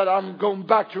 And he said, I'm going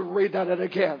back to read that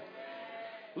again.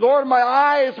 Lord, my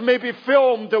eyes may be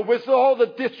filmed with all the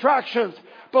distractions.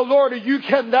 But Lord, you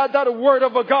can, that word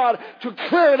of God to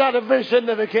clear that vision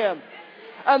again.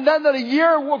 And then the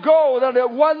year will go,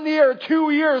 then 1 year, 2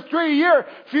 years, 3 years,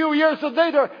 few years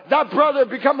later, that brother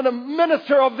becoming a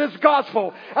minister of this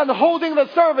gospel and holding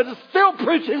the service, still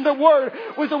preaching the word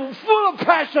with full of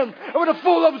passion, with a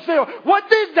full of zeal. What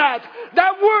did that?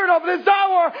 That word of this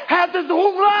hour has his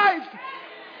whole life.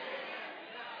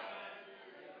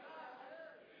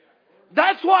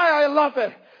 That's why I love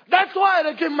it. That's why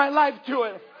I give my life to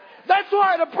it. That's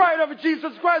why the bride of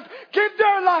Jesus Christ give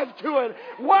their life to it.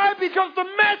 Why? Because the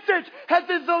message has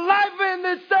its life in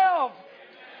itself.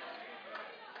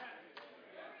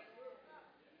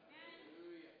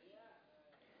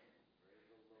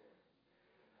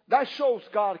 That shows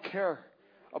God care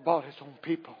about His own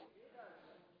people.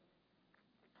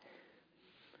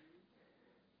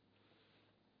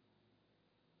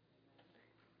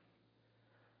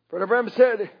 Brother Branham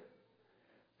said,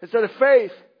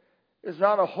 faith is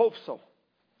not a hope so.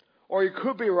 Or you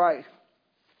could be right.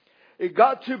 It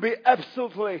got to be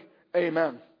absolutely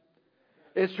amen.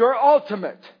 It's your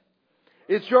ultimate.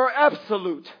 It's your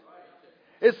absolute.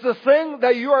 It's the thing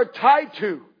that you are tied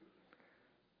to.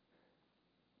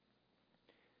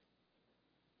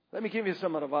 Let me give you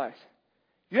some advice.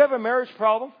 You have a marriage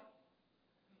problem?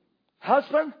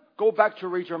 Husband, go back to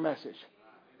read your message.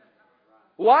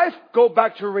 Wife, go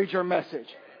back to read your message.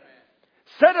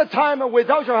 Set a time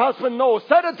without your husband, no.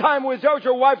 Set a time without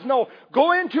your wife, no.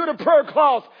 Go into the prayer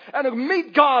class and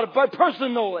meet God by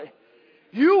personally.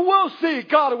 You will see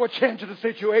God will change the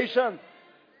situation.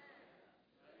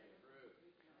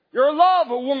 Your love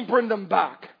won't bring them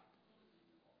back.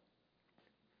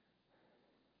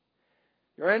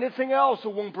 Or anything else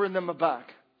won't bring them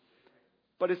back.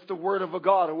 But it's the word of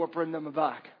God that will bring them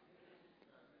back.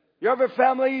 You have a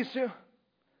family issue?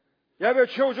 You have your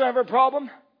children have a problem?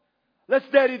 Let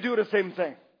daddy do the same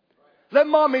thing. Let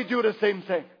mommy do the same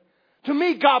thing. To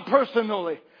meet God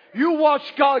personally. You watch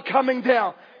God coming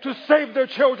down to save their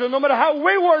children. No matter how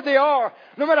wayward they are.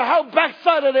 No matter how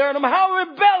backsided they are. No matter how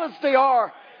rebellious they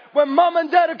are. When mom and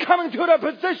dad are coming to their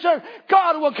position,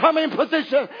 God will come in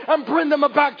position and bring them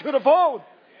back to the fold.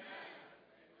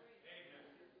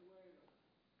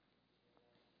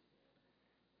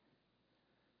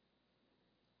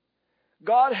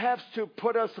 God has to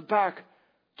put us back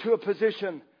to a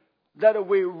position that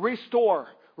we restore,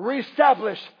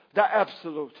 reestablish the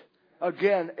absolute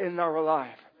again in our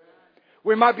life.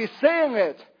 We might be saying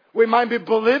it, we might be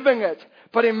believing it,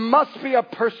 but it must be a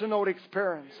personal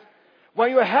experience. When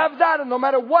you have that, and no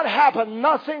matter what happens,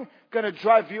 nothing going to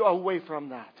drive you away from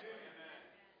that.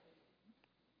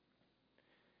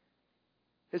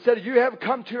 He said, you have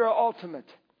come to your ultimate.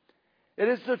 It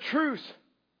is the truth.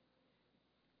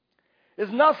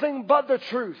 It's nothing but the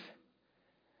truth.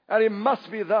 And it must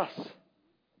be thus.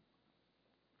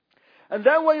 And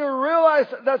then when you realize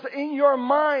that's in your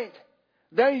mind,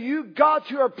 then you got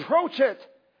to approach it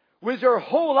with your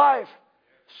whole life,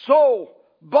 soul,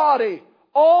 body,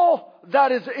 all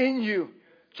that is in you.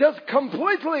 Just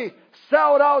completely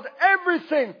sell out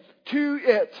everything to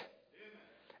it.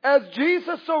 As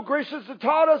Jesus so graciously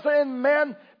taught us in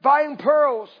man buying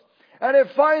pearls, and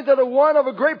he finds that one of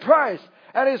a great price,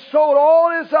 and he sold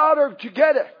all his outer to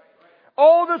get it.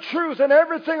 All the truth and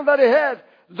everything that he had,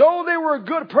 though they were a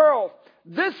good pearl,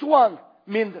 this one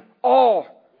meant all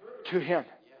to him.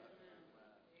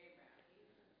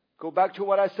 Go back to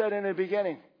what I said in the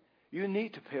beginning. You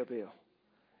need to pay a bill.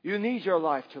 You need your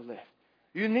life to live.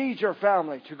 You need your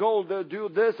family to go to do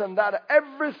this and that.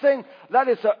 Everything that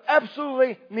is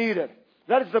absolutely needed.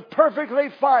 That is perfectly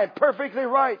fine, perfectly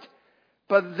right.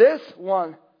 But this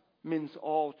one means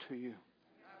all to you.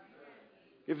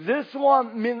 If this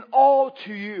one means all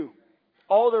to you,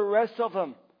 all the rest of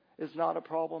them is not a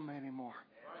problem anymore.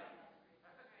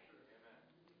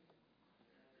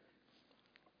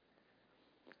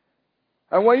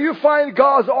 And when you find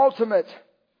God's ultimate,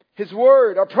 His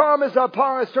Word, a promise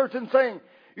upon a certain thing,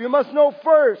 you must know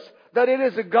first that it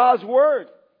is God's Word.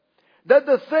 That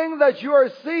the thing that you are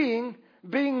seeing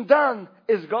being done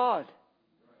is God.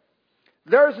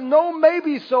 There's no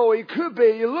maybe so. It could be.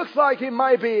 It looks like it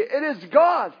might be. It is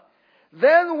God.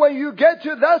 Then when you get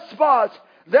to that spot,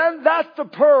 then that's the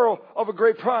pearl of a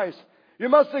great price. You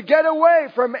must get away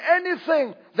from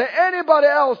anything that anybody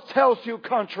else tells you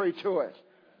contrary to it.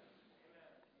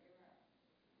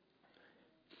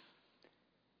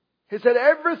 He said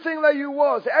everything that you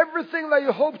was, everything that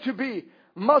you hope to be,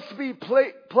 must be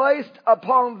placed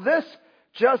upon this,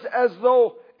 just as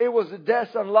though it was death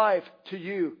and life to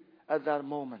you at that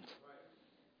moment.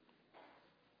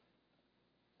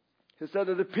 He said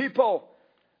that the people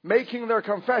making their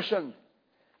confession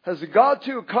has got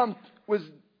to come with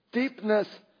deepness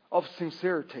of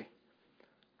sincerity.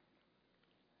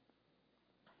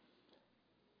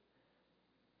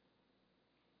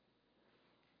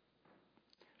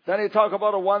 Then he talked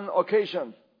about one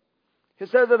occasion. He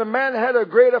said that a man had a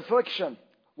great affliction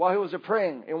while he was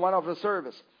praying in one of the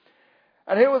service.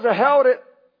 And he was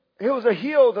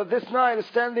healed this night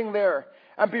standing there.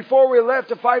 And before we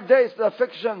left 5 days, the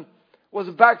affliction was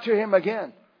back to him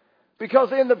again.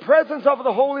 Because in the presence of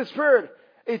the Holy Spirit,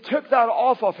 it took that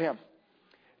off of him.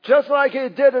 Just like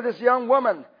it did to this young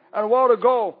woman a while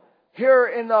ago here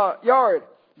in the yard.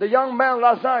 The young man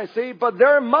last night, see? But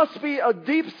there must be a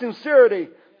deep sincerity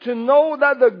to know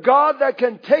that the God that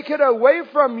can take it away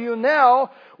from you now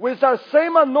with that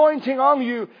same anointing on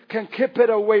you can keep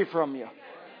it away from you.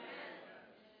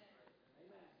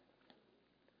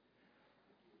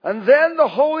 And then the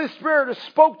Holy Spirit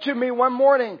spoke to me one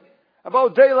morning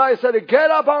about daylight. Said,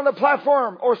 get up on the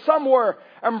platform or somewhere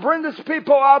and bring these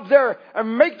people up there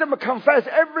and make them confess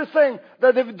everything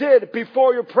that they did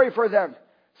before you pray for them.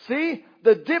 See?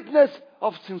 The deepness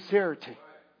of sincerity.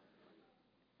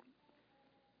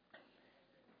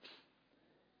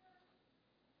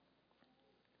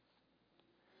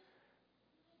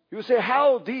 You say,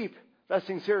 how deep that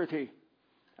sincerity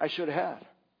I should have?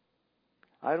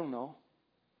 I don't know.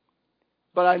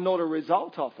 But I know the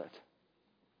result of it.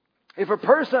 If a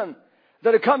person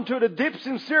that had come to the deep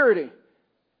sincerity,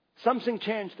 something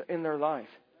changed in their life.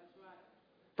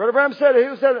 Brother Branham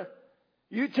said,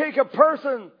 you take a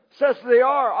person, says they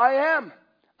are,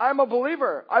 I'm a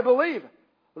believer, I believe.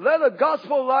 Let a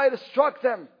gospel light strike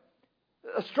them,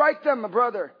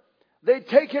 brother. They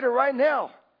take it right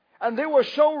now. And they will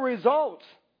show results.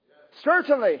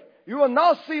 Certainly, you will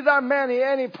not see that man in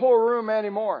any poor room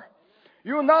anymore.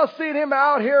 You will not see him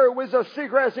out here with a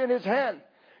cigarette in his hand.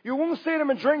 You won't see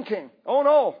him drinking. Oh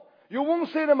no. You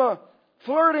won't see him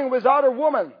flirting with other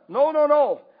women.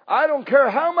 No. I don't care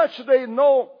how much they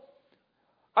know.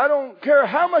 I don't care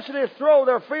how much they throw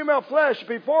their female flesh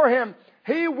before him.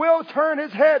 He will turn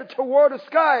his head toward the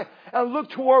sky and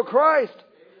look toward Christ.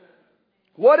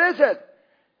 What is it?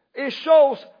 It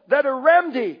shows that a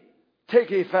remedy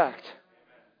take effect.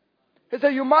 He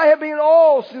said you might have been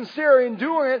all sincere in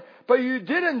doing it, but you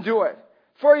didn't do it.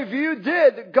 For if you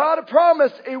did, God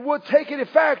promised it would take an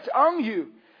effect on you.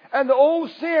 And the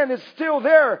old sin is still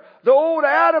there. The old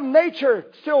Adam nature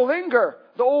still linger.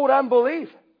 The old unbelief.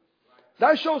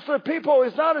 That shows that people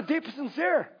is not a deep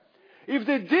sincere. If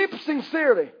they deep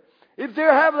sincerity, if they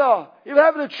have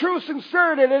the true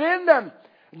sincerity in them,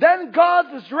 then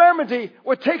God's remedy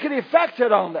will take an effect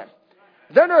on them.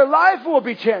 Then their life will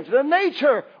be changed. Their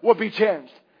nature will be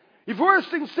changed. If we're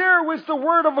sincere with the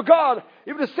Word of God,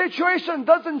 if the situation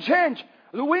doesn't change,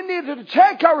 we need to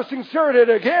check our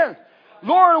sincerity again.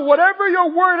 Lord, whatever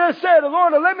your Word has said,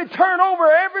 Lord, let me turn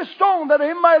over every stone that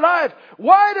in my life.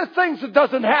 Why the things that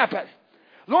doesn't happen?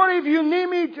 Lord, if you need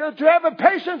me to have a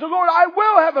patience, Lord, I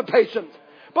will have a patience.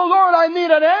 But Lord, I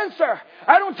need an answer.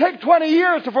 I don't take 20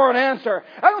 years for an answer.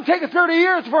 I don't take 30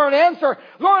 years for an answer.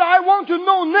 Lord, I want to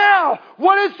know now,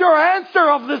 what is your answer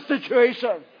of this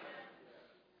situation?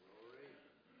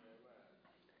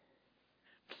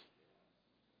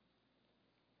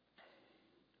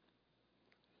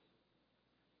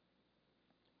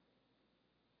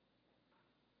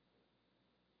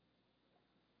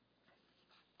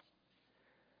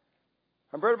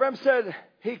 And Brother Branham said,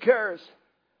 he cares.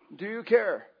 Do you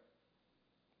care?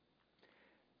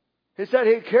 He said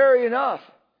he cared enough.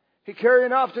 He cared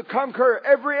enough to conquer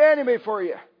every enemy for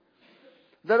you.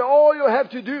 That all you have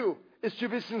to do is to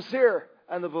be sincere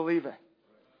and to believe it.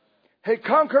 He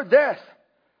conquered death.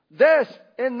 Death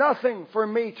is nothing for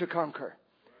me to conquer.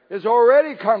 It's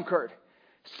already conquered.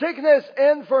 Sickness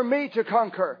in for me to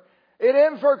conquer. It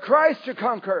in for Christ to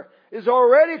conquer. Is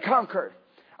already conquered.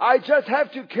 I just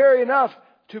have to care enough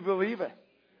to believe it.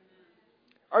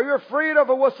 Are you afraid of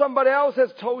what somebody else has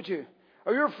told you?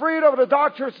 Are you afraid of the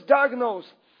doctor's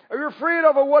diagnosis? Are you afraid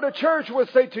of what a church will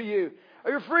say to you?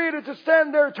 Are you afraid to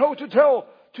stand there toe to toe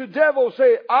to devil,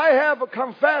 say, I have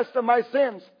confessed my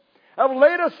sins. I've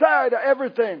laid aside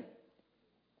everything.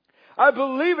 I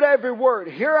believe every word.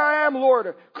 Here I am,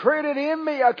 Lord. Created in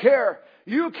me a care.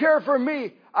 You care for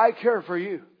me. I care for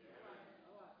you.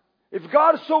 If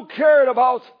God so cared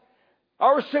about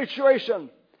our situation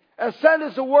and sent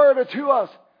His word to us,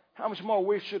 how much more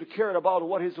we should care about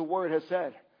what His word has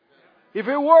said. If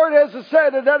His word has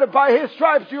said that by His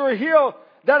stripes you are healed,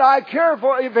 that I care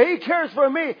for. If He cares for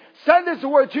me, send His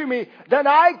word to me, then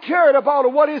I cared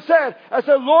about what He said. I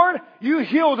said, Lord, you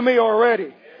healed me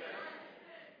already.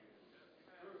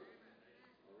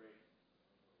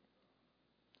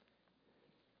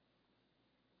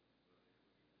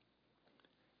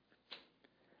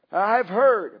 I have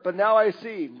heard, but now I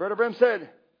see. Brother Branham said,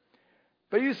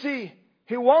 but you see,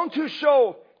 he wants to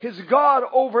show his God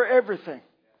over everything.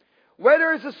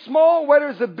 Whether it's a small, whether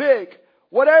it's a big,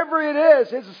 whatever it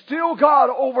is, it's still God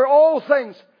over all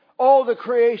things, all the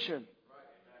creation.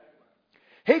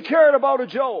 He cared about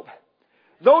Job.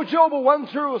 Though Job went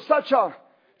through such a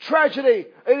tragedy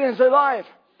in his life,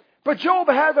 but Job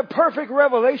had a perfect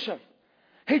revelation.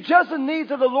 He just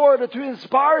needed the Lord to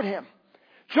inspire him.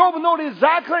 Job knew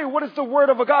exactly what is the word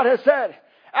of God has said.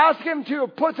 Ask him to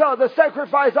put the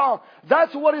sacrifice on.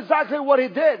 That's exactly what he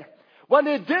did. When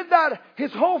he did that,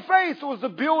 his whole faith was to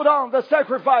build on the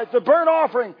sacrifice, the burnt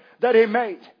offering that he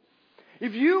made.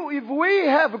 If we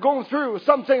have gone through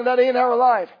something that in our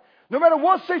life, no matter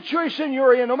what situation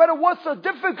you're in, no matter what's the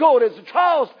difficulties, the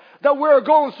trials that we're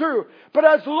going through, but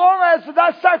as long as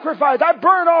that sacrifice, that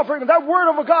burnt offering, that word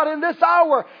of God in this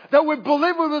hour, that we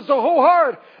believe with the whole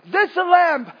heart, this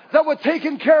lamb that was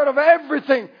taking care of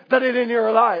everything that is in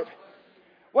your life.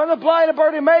 When the blind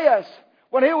Bartimaeus,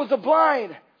 when he was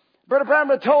blind, Brother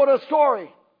Branham told a story.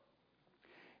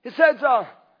 He said,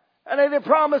 and they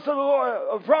promised the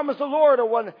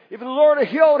Lord, when if the Lord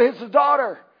healed his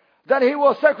daughter, that he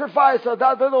will sacrifice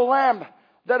that little lamb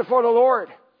that for the Lord.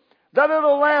 That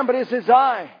little lamb is his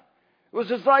eye. It was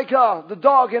just like the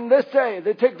dog in this day.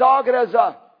 They take dog as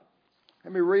a,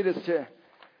 let me read this to you.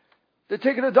 They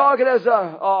take the dog as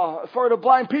a, for the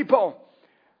blind people.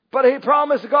 But he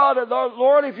promised God,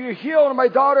 Lord, if you heal my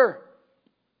daughter,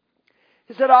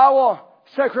 he said, I will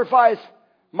sacrifice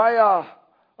my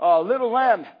little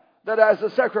lamb that as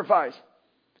a sacrifice.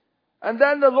 And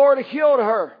then the Lord healed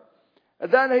her.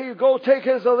 And then he go take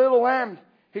his little lamb.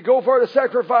 He go for the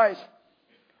sacrifice.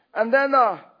 And then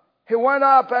he went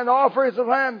up and offered his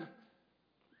lamb.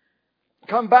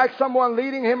 Come back, someone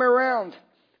leading him around.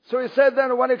 So he said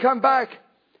then when he come back,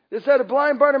 he said,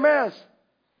 blind Bartimaeus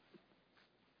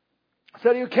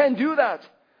said, you can't do that.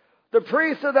 The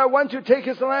priest that went to take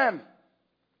his lamb,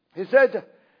 he said,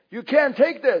 you can't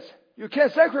take this. You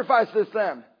can't sacrifice this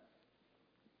lamb.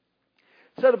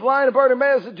 Said the blind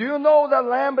Bartimaeus, do you know that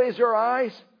lamb is your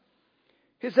eyes?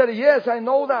 He said, yes, I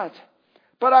know that.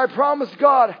 But I promised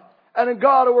God, and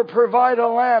God will provide a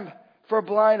lamb for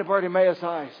blind Bartimaeus'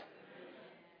 eyes.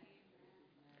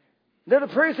 Then the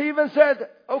priest even said,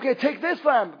 okay, take this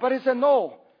lamb. But he said,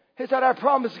 no. He said, I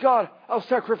promised God, I'll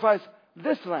sacrifice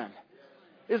this lamb.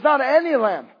 It's not any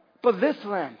lamb, but this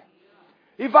lamb.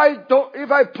 If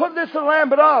I put this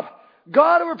lamb up,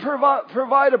 God will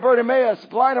provide a Bartimaeus,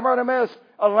 blind Bartimaeus,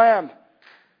 a lamb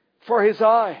for his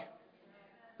eye.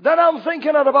 Then I'm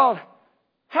thinking about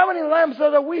how many lambs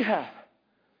that we have.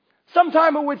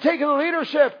 Sometimes when we take the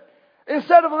leadership,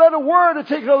 instead of let the word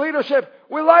take the leadership,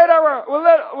 we let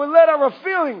our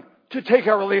feeling to take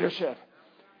our leadership.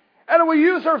 And we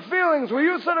use our feelings, we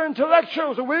use our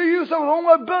intellectuals, we use our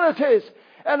own abilities,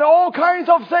 and all kinds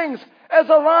of things as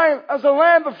a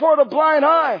lamb before the blind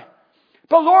eye.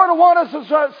 But Lord wants us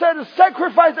to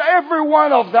sacrifice every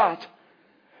one of that.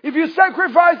 If you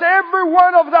sacrifice every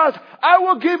one of that, I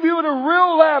will give you the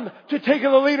real lamb to take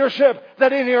the leadership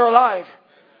that in your life.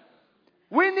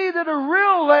 We needed a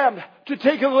real lamb to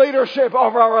take the leadership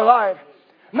of our life.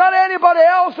 Not anybody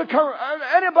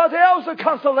else's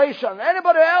consolation,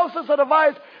 anybody else's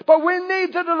advice, but we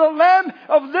needed the lamb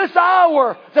of this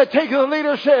hour that takes the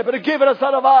leadership and to give us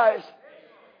advice.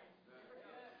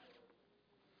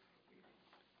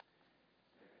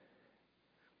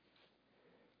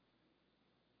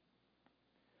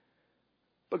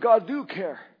 But God do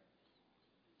care.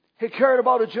 He cared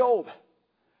about Job.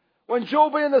 When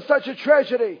Job in such a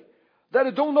tragedy that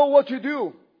he don't know what to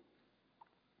do.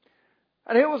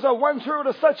 And he went through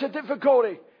such a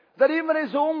difficulty that even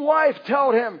his own wife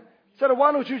told him, said,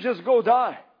 why don't you just go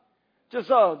die? Just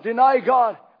deny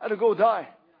God and go die.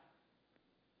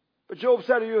 But Job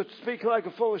said, you speak like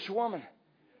a foolish woman.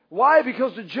 Why?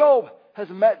 Because Job has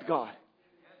met God.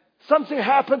 Something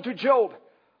happened to Job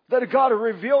that God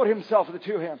revealed himself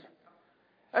to him.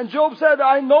 And Job said,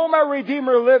 I know my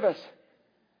Redeemer liveth.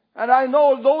 And I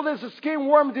know, though this skin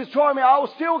worm destroy me, I was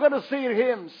still going to see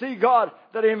him, see God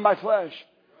that in my flesh.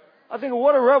 I think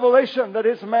what a revelation that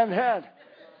this man had.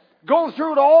 Going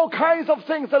through all kinds of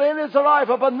things that in his life,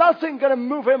 but nothing going to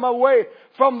move him away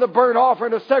from the burnt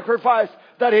offering, the sacrifice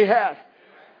that he had.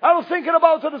 I was thinking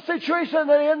about the situation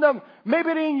that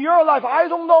maybe in your life, I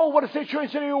don't know what the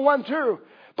situation you went through.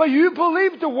 But you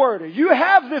believe the word. You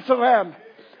have this lamb.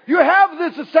 You have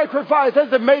this sacrifice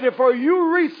as it made it for you.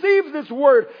 You receive this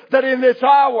word that in this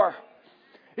hour.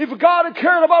 If God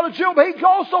cared about Job, He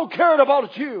also cared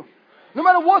about you. No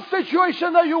matter what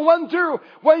situation that you went through,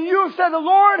 when you said,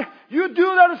 Lord, you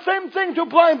do that same thing to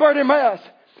blind Bartimaeus.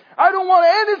 I don't want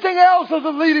anything else that's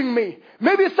leading me.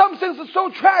 Maybe some things are so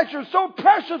treasured, so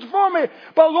precious for me.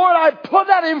 But Lord, I put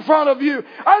that in front of you.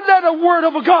 I let the Word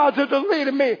of God to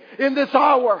lead me in this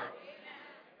hour.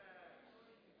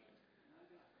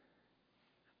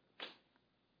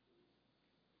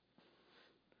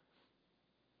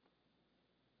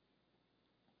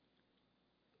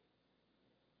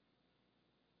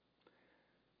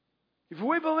 If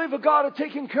we believe that God is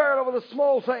taking care of the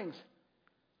small things.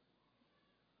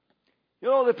 You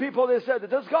know, the people, they said,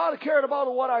 does God care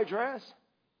about what I dress?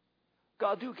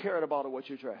 God do care about what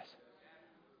you dress.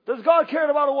 Does God care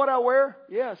about what I wear?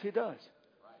 Yes, He does.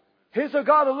 He's a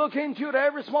God to look into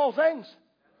every small things.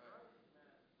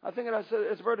 I think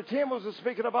it's Brother Tim was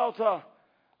speaking about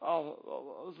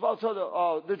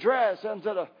the dress and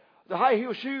the high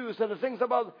heel shoes and the things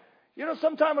about. You know,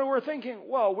 sometimes we're thinking,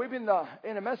 well, we've been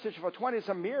in a message for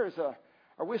 20-some years.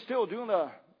 Are we still doing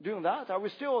that? Are we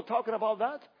still talking about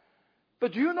that?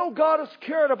 But do you know God has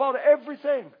cared about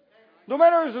everything? No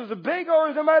matter if it's big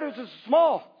or no matter if it's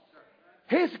small.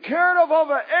 He's cared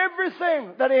about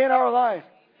everything that is in our life.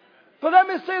 But let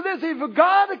me say this. If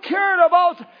God cared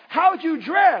about how you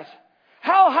dress,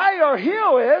 how high your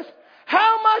heel is,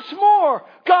 how much more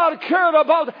God cared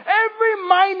about every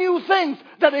minute things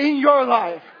that is in your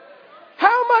life.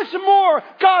 How much more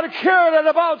God cared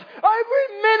about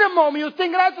every minimum you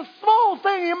think that's a small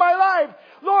thing in my life.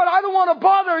 Lord, I don't want to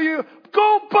bother you.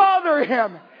 Go bother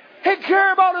Him. He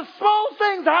cared about the small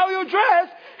things, how you dress.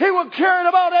 He will care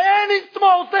about any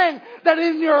small thing that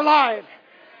is in your life.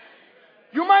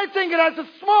 You might think it as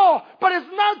small, but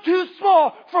it's not too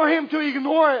small for Him to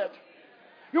ignore it.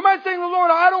 You might think,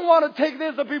 Lord, I don't want to take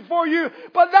this before you,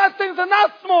 but that things are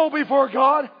not small before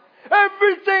God.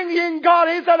 Everything in God,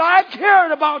 He said, I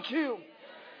cared about you.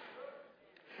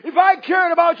 If I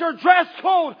cared about your dress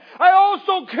code, I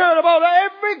also cared about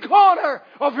every corner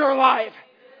of your life.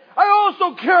 I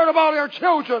also cared about your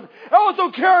children. I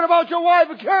also cared about your wife.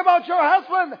 I care about your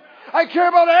husband. I care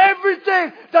about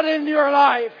everything that is in your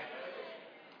life.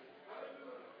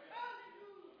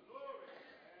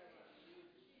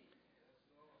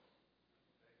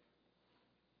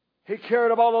 He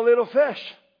cared about a little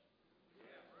fish.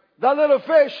 That little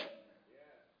fish,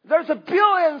 there's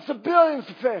billions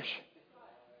of fish.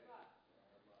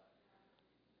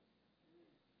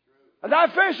 And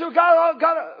that fish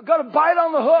got a bite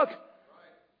on the hook.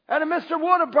 And Mr.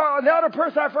 Wood, the other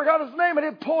person, I forgot his name, and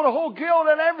he pulled a whole gill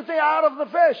and everything out of the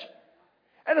fish.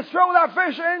 And he threw that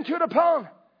fish into the pond.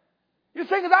 You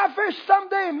think that fish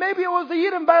someday, maybe it was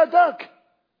eaten by a duck.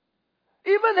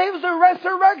 Even if he was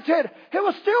resurrected, he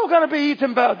was still going to be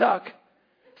eaten by a duck.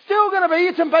 Still going to be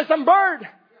eaten by some bird.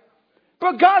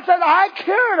 But God said, I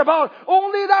cared about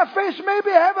only that fish. Maybe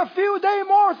have a few days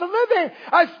more to living.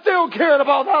 I still cared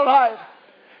about that life.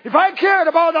 If I cared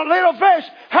about that little fish,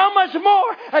 how much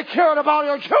more I cared about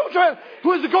your children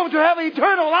who is going to have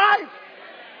eternal life.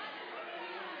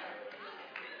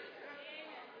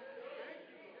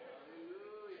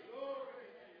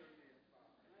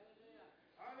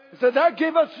 So that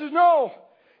gave us to know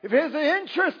if He's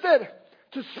interested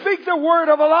to speak the word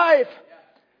of life.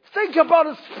 Think about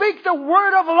it. Speak the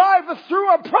word of life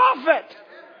through a prophet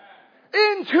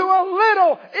into a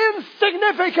little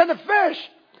insignificant fish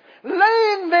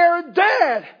laying there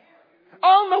dead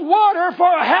on the water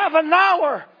for a half an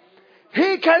hour.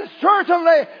 He can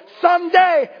certainly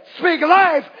someday speak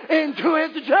life into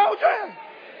His children.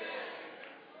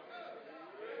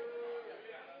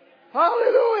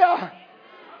 Hallelujah.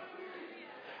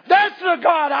 That's the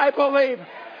God I believe.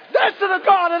 That's the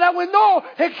God that we know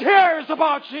He cares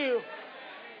about you.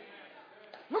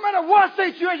 No matter what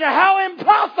situation, how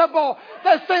impossible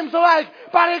that seems like,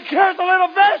 but He cares a little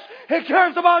fish. He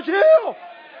cares about you.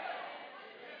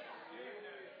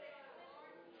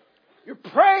 You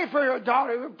pray for your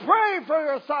daughter. You pray for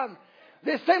your son.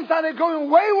 This seems like they're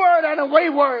going wayward and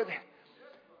wayward.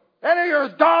 And your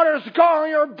daughter's gone.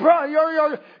 Your brother,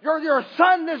 your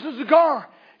son, this is gone.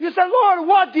 You say, Lord,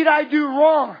 what did I do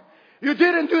wrong? You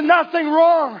didn't do nothing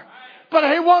wrong.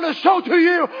 But He wants to show to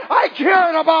you, I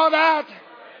cared about that.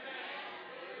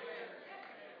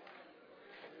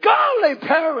 Godly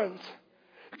parents,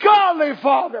 godly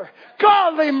father,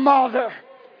 godly mother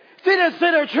didn't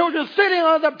see their children sitting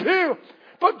on the pew.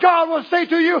 But God will say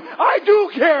to you, I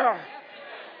do care.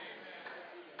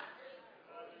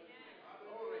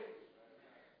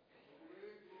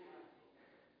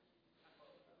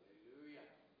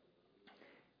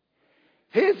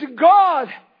 He's God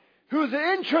who's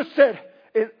interested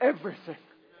in everything.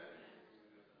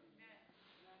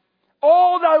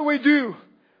 All that we do,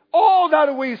 all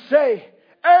that we say,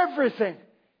 everything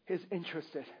He's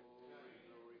interested.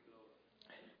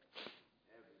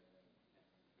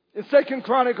 In 2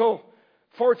 Chronicle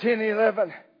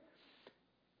 14:11.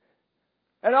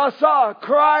 And Asa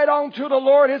cried unto the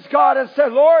Lord his God and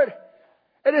said, Lord,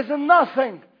 it is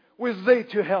nothing with thee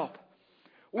to help,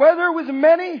 whether with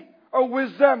many or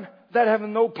with them that have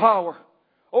no power.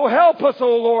 Oh, help us,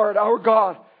 O Lord, our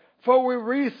God, for we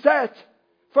rest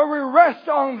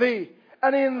on thee,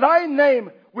 and in thy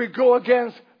name we go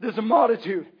against this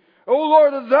multitude. O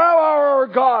Lord, thou art our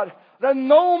God, that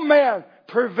no man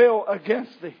prevail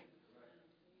against thee.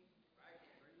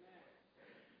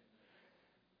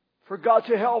 For God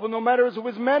to help, no matter if it's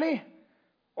with many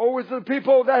or with the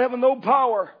people that have no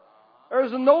power.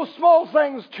 There's no small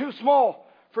things too small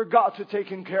for God to take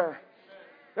care.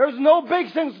 There's no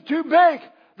big things too big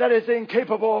that is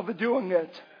incapable of doing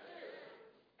it.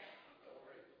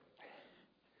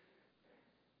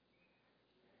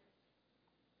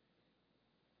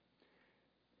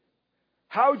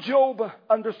 How Job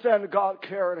understand God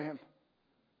cared him?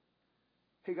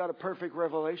 He got a perfect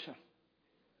revelation.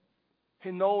 He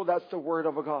know that's the word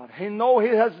of God. He know he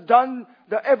has done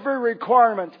every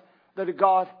requirement that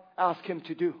God asked him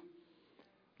to do.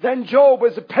 Then Job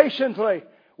is patiently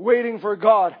waiting for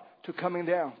God to coming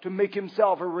down, to make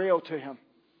himself real to him.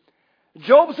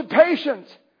 Job's patience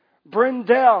bring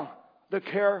down the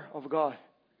care of God.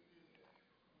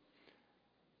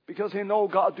 Because he know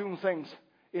God doing things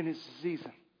in his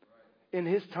season, in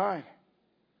his time.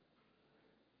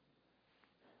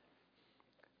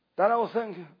 Then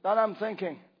I'm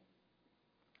thinking,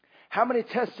 how many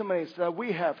testimonies that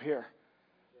we have here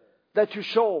that to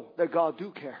show that God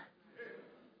do care?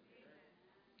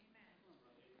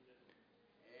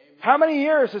 How many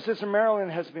years has Sister Marilyn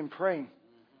has been praying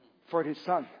for his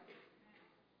son?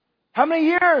 How many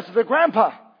years the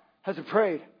grandpa has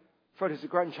prayed for his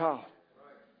grandchild?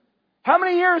 How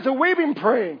many years have we been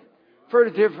praying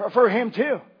for him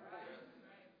too?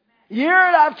 Year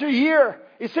after year,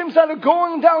 it seems like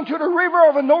going down to the river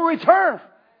of no return.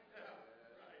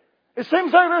 It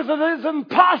seems like it's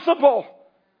impossible.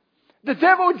 The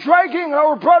devil dragging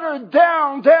our brother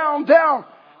down, down, down,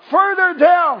 further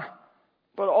down.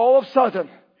 But all of a sudden,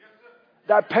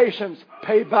 that patience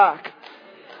paid back.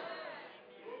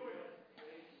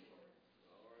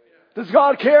 Does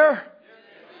God care?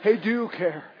 He do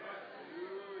care.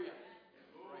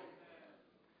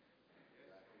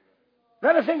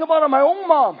 Then I think about my own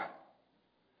mom.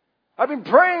 I've been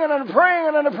praying and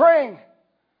praying and praying.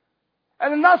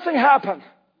 And nothing happened.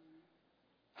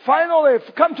 Finally,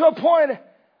 come to a point,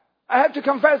 I have to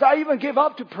confess, I even gave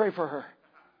up to pray for her.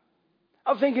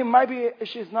 I was thinking maybe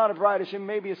she's not a bride. She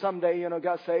maybe someday,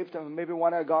 got saved, and maybe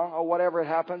when I'm gone, or whatever it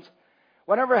happens.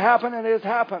 Whenever it happened, it has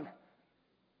happened.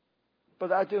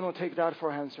 But I didn't take that for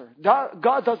an answer.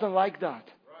 God doesn't like that.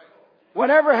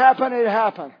 Whenever it happened, it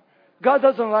happened. God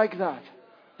doesn't like that.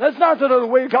 That's not the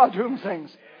way God doing things.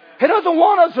 He doesn't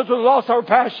want us to lose our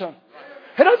passion.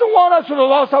 He doesn't want us to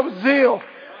lose our zeal.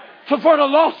 So for the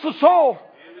lost soul.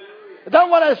 Then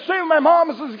when I see my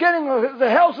mom is getting, the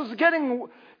house is getting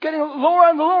lower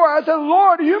and lower, I said,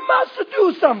 Lord, you must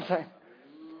do something.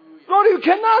 Lord, you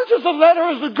cannot just let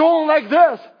her go like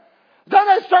this. Then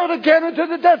I started getting into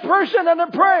the depression and I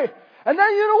pray. And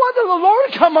then you know what? The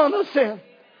Lord come on the scene.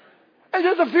 And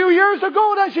just a few years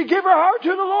ago, then she gave her heart to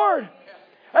the Lord.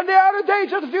 And the other day,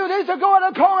 just a few days ago, and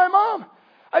I called my mom.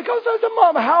 I go, said,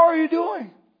 Mom, how are you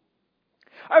doing?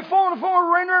 I phoned,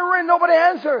 ring, nobody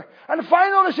answered. And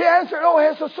finally she answered, oh,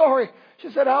 I'm so sorry.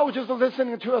 She said, I was just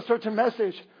listening to a certain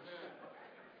message.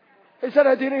 He said,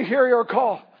 I didn't hear your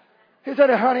call. He said,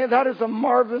 honey, that is a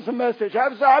marvelous message.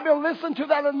 I've been listening to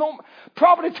that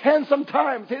probably 10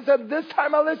 sometimes. He said, this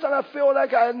time I listen, I feel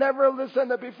like I never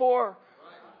listened it before.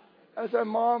 I said,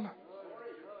 Mom,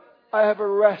 I have a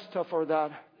rest for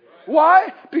that.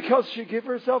 Why? Because she gave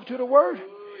herself to the Word.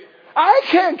 I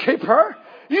can't keep her.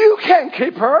 You can't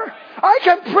keep her. I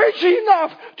can preach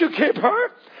enough to keep her.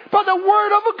 But the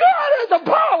Word of God has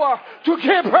the power to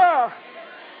keep her.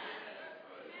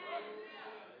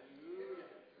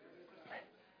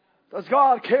 Does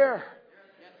God care?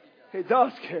 He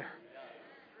does care.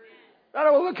 Then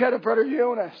I will look at it, Brother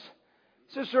Eunice,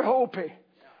 Sister Hopi.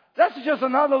 That's just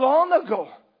another long ago.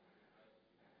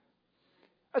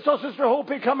 I saw Sister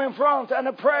Hopi come in front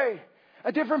and pray.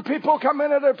 And different people come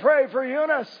in and pray for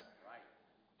Eunice.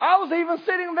 I was even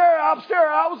sitting there upstairs.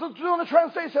 I was doing the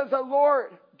translation. I said,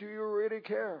 Lord, do you really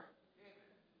care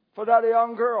for that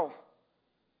young girl?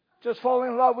 Just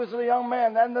falling in love with the young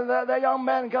man. And that young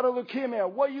man got a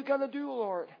leukemia. What are you going to do,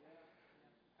 Lord?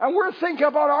 And we're thinking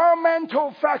about our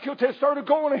mental faculty. Started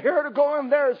going here to going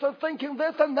there. So thinking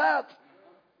this and that.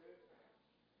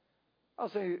 I'll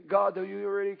say, God, do you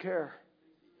really care?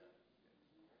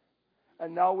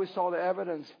 And now we saw the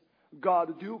evidence.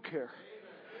 God do care.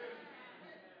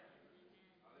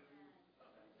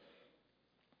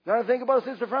 Then I think about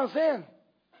Sister Francine.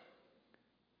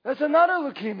 That's another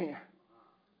leukemia.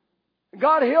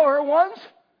 God healed her once.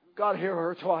 God healed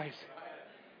her twice.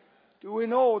 Do we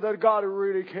know that God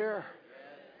really cares?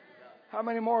 How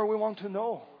many more we want to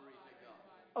know?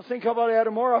 I think about the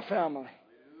Adamora family.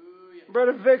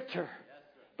 Brother Victor.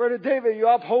 Brother David, you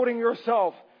upholding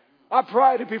yourself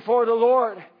upright before the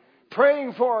Lord.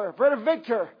 Praying for Brother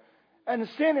Victor and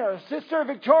Senior, Sister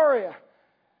Victoria.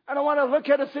 And I want to look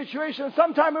at a situation.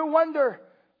 Sometimes I wonder,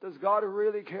 does God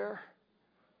really care?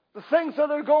 The things that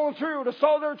they're going through, to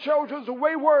saw their children's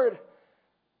wayward.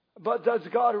 But does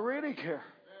God really care?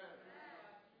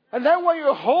 And then when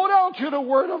you hold on to the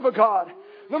Word of God,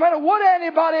 no matter what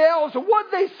anybody else, what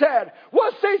they said,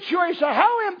 what situation,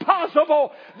 how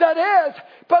impossible that is,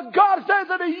 but God says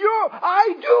that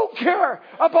I do care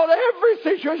about every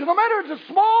situation, no matter if it's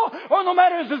small or no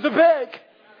matter if it's big.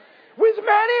 With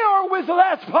many or with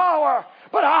less power,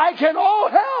 but I can all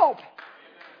help.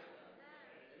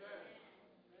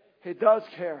 He does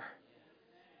care.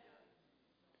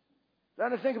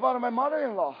 Then I think about my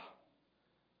mother-in-law.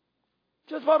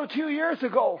 Just about 2 years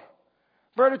ago,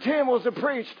 Brother Tim was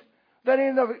preached. Then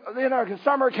in our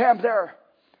summer camp there,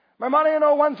 my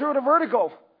mother-in-law went through the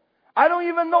vertigo. I don't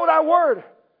even know that word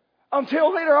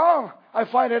until later on I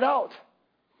find it out.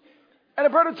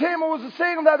 And Brother Tim was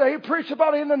saying that he preached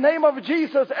about in the name of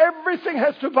Jesus, everything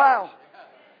has to bow.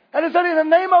 And he said in the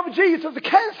name of Jesus, the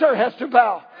cancer has to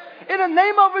bow. In the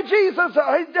name of Jesus,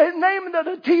 his name,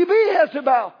 the TB has to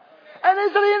bow. And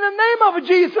he said in the name of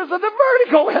Jesus, the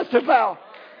vertigo has to bow.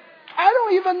 I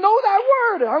don't even know that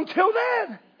word until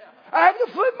then. I have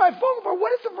to flip my phone for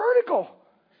what is the vertigo?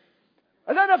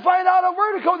 And then I find out a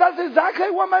vertigo. That's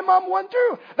exactly what my mom went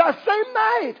through. That same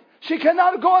night, she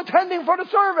cannot go attending for the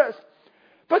service.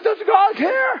 But does God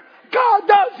care? God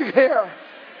does care.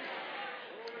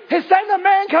 He sent a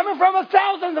man coming from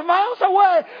 1,000 miles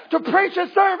away to preach a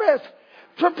service,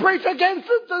 to preach against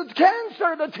the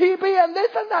cancer, the TB, and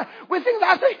this and that. We think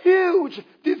that's a huge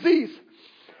disease.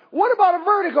 What about a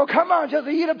vertigo? Come on, just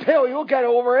eat a pill. You'll get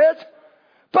over it.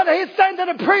 But he sent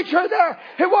a preacher there.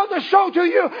 He wants to show to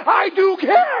you, I do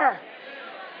care.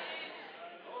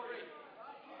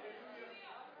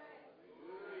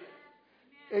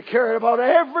 He cared about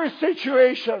every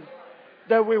situation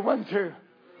that we went through.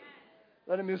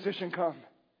 Let a musician come.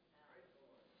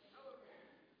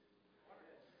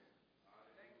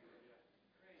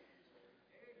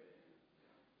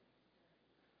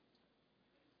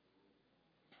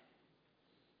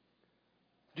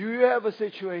 Do you have a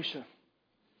situation?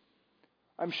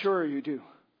 I'm sure you do.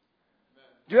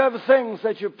 Do you have things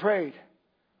that you prayed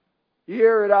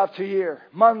year after year,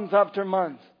 month after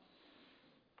month?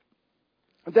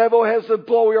 The devil has to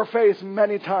blow your face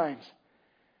many times.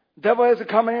 The devil has to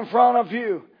come in front of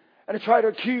you and try to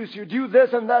accuse you. Do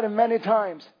this and that many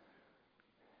times.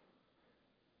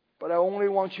 But I only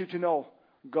want you to know,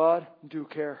 God do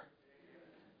care.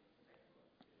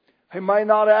 He might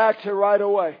not act right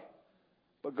away,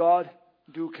 but God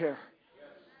do care.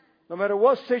 No matter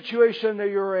what situation that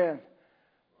you're in,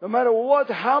 no matter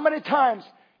how many times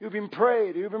you've been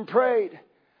prayed,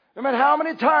 no matter how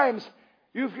many times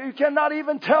you cannot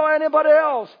even tell anybody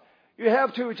else. You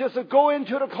have to just go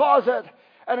into the closet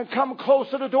and come close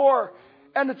to the door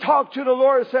and talk to the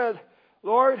Lord and say,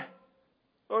 Lord,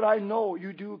 I know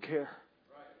you do care.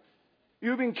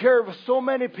 You've been caring for so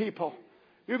many people.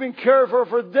 You've been caring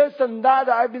for this and that.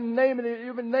 I've been naming it.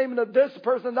 You've been naming it this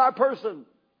person, that person.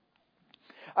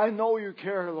 I know you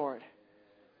care, Lord.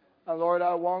 And Lord,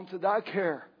 I want that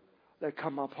care that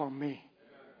come upon me.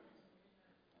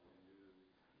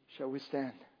 Shall we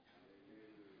stand?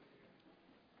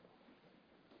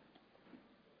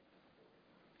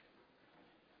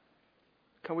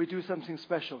 Can we do something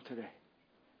special today?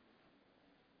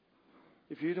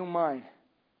 If you don't mind,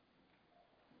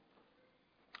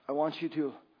 I want you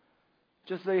to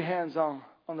just lay hands on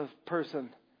the person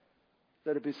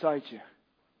that is beside you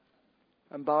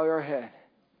and bow your head.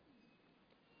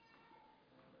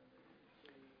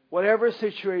 Whatever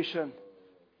situation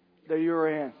that you're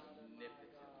in,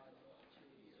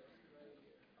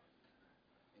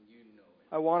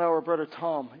 I want our Brother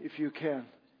Tom, if you can.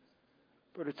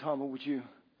 Brother Tom, would you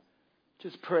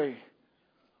just pray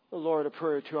the Lord a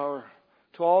prayer to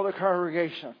all the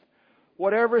congregation.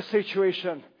 Whatever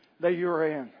situation that you're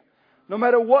in, no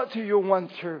matter what you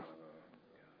went through,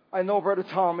 I know Brother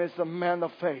Tom is the man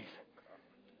of faith.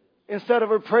 Instead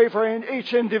of a pray for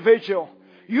each individual,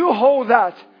 you hold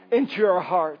that into your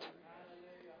heart.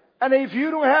 And if you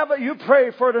don't have it, you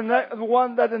pray for the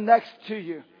one that is next to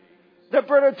you. That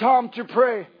Brother Tom to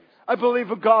pray. I believe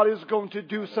God is going to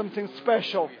do something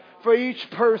special for each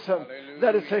person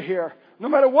that is here. No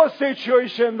matter what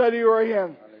situation that you are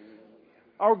in.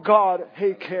 Our God,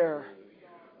 take care.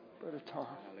 Brother Tom.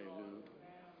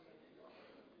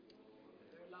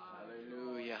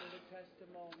 Hallelujah.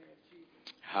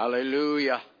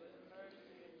 Hallelujah.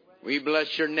 We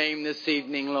bless your name this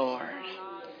evening, Lord.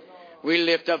 We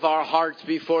lift up our hearts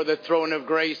before the throne of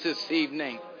grace this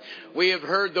evening. We have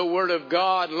heard the word of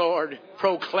God, Lord,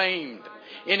 proclaimed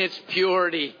in its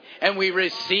purity, and we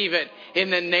receive it in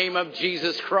the name of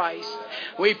Jesus Christ.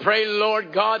 We pray,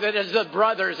 Lord God, that as the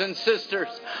brothers and sisters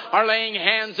are laying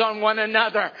hands on one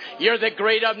another, you're the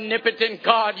great omnipotent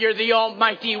God. You're the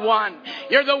Almighty One.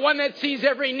 You're the one that sees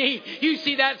every need. You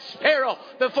see that sparrow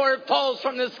before it falls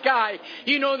from the sky.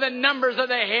 You know the numbers of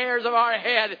the hairs of our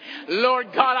head.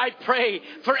 Lord God, I pray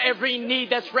for every need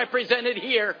that's represented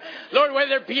here. Lord,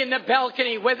 whether it be in the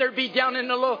balcony, whether it be down in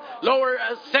the lower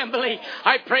assembly,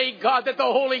 I pray, God, that the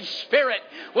Holy Spirit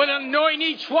would anoint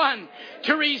each one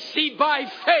to receive by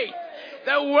faith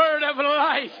the word of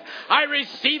life. I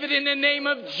receive it in the name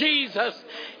of Jesus.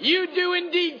 You do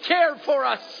indeed care for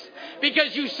us,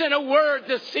 because you sent a word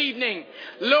this evening,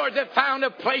 Lord, that found a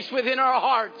place within our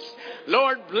hearts.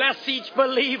 Lord, bless each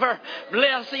believer.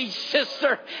 Bless each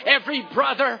sister, every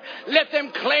brother. Let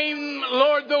them claim,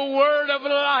 Lord, the word of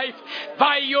life.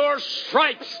 By your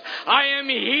stripes, I am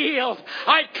healed.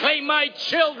 I claim my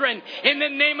children in the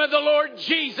name of the Lord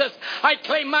Jesus. I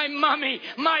claim my mommy,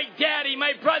 my daddy,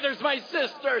 my brothers, my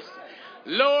sisters.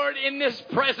 Lord, in this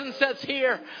presence that's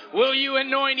here, will you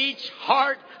anoint each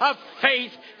heart of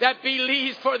faith that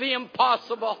believes for the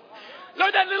impossible?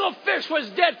 Lord, that little fish was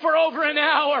dead for over an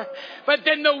hour, but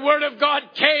then the word of God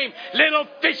came. Little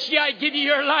fishy, I give you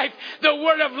your life. The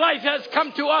word of life has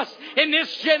come to us in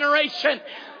this generation.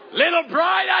 Little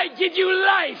bride, I give you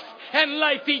life and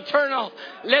life eternal.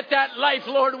 Let that life,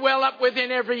 Lord, well up within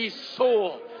every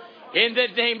soul. In the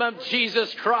name of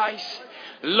Jesus Christ.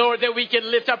 Lord, that we can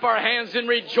lift up our hands in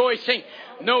rejoicing.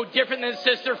 No different than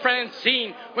Sister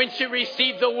Francine when she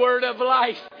received the word of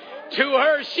life. To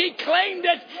her, she claimed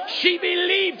it, she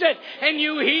believed it, and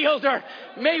you healed her.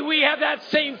 May we have that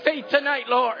same faith tonight,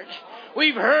 Lord.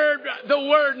 We've heard the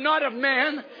word not of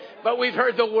man, but we've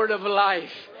heard the word of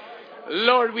life.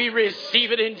 Lord, we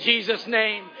receive it in Jesus'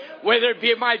 name. Whether it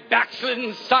be my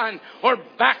backslidden son or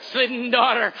backslidden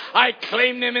daughter, I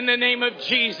claim them in the name of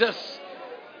Jesus.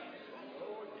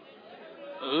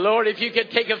 Lord, if you could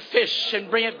take a fish and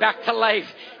bring it back to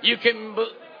life, you can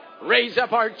raise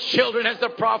up our children, as the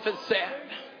prophet said.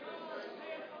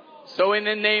 So in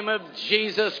the name of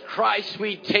Jesus Christ,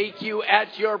 we take you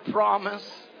at your promise.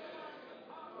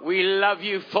 We love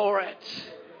you for it.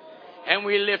 And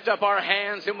we lift up our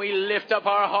hands and we lift up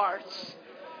our hearts.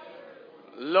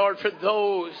 Lord, for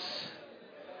those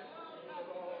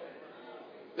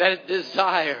that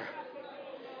desire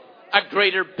a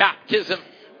greater baptism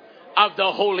of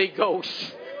the Holy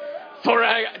Ghost, for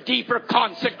a deeper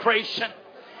consecration,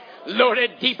 Lord,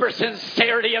 a deeper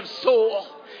sincerity of soul.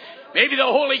 Maybe the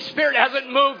Holy Spirit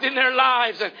hasn't moved in their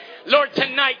lives, and Lord,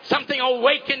 tonight something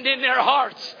awakened in their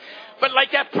hearts. But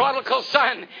like that prodigal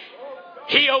son,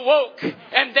 he awoke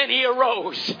and then he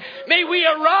arose. May we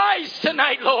arise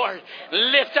tonight, Lord.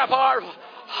 Lift up our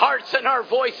hearts and our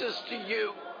voices to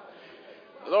you.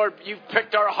 Lord, you've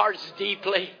pricked our hearts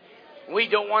deeply. We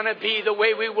don't want to be the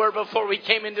way we were before we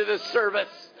came into the service.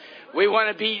 We want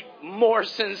to be more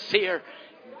sincere,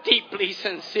 deeply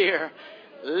sincere.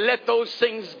 Let those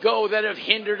things go that have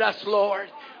hindered us, Lord.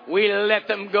 We let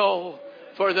them go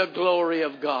for the glory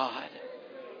of God.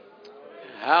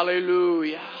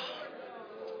 Hallelujah.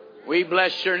 We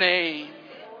bless your name.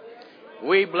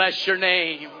 We bless your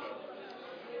name.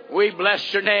 We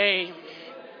bless your name.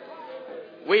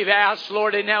 We've asked,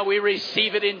 Lord, and now we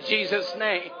receive it in Jesus'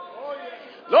 name.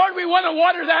 Lord, we want to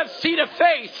water that seed of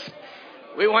faith.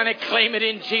 We want to claim it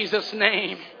in Jesus'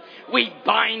 name. We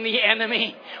bind the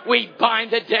enemy. We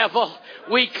bind the devil.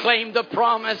 We claim the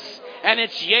promise. And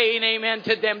it's yea and amen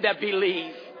to them that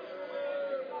believe.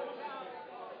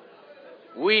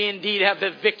 We indeed have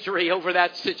the victory over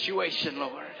that situation,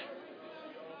 Lord.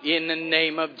 In the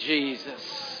name of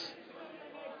Jesus.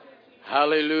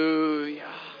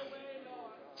 Hallelujah.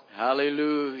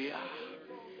 Hallelujah.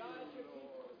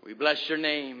 We bless your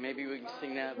name. Maybe we can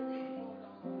sing that.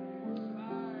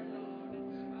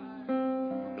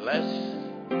 Bless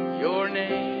your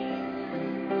name.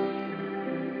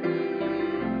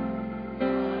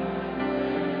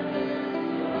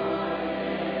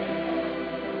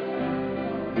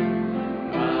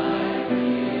 I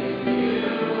give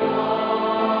you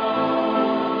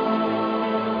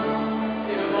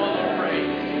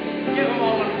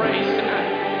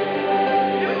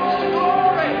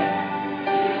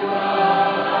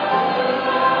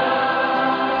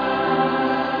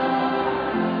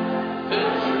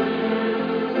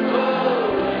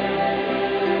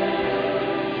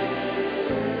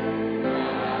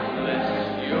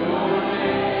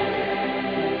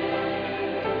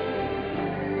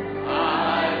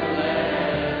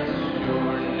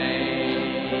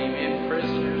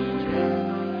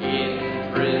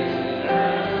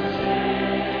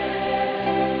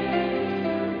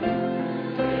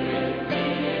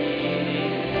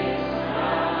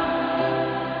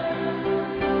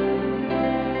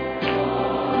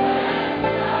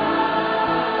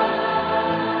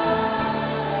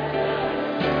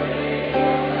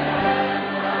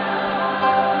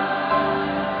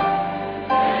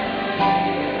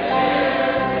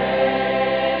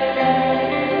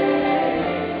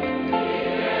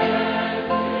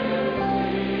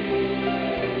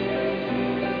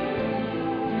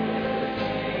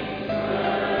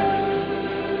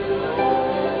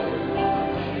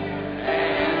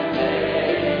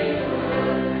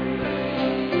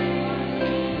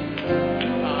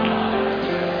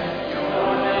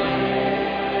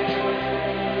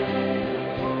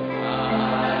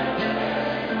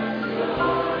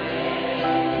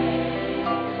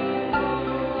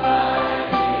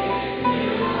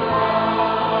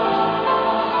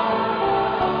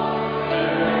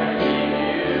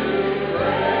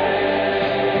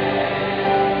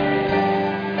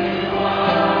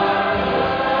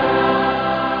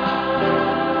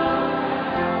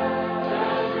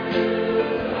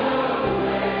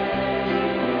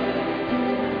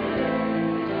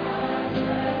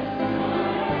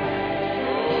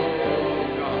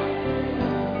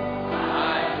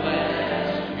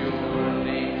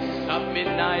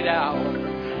midnight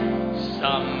hour,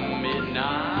 some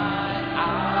midnight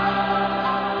hour.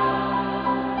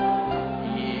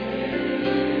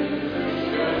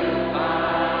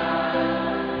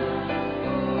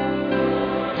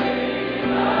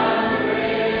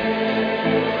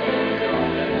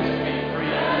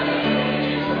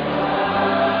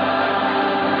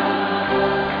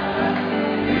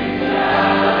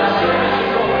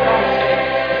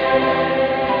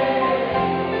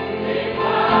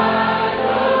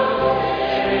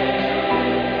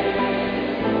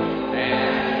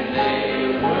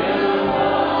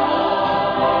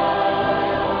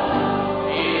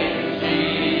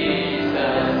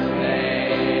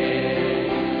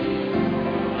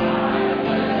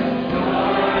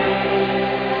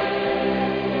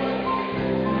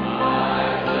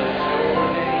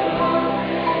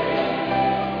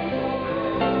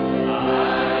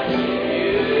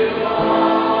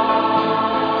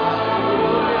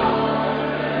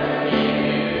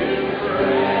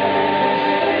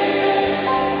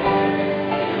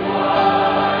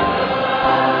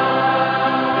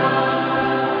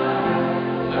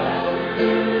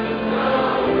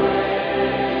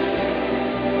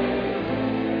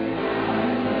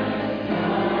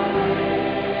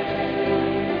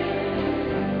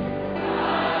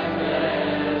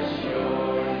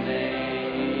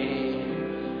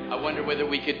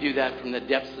 Do that from the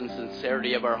depths and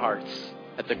sincerity of our hearts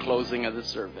at the closing of the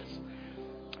service.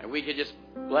 And we could just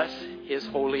bless His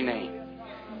holy name.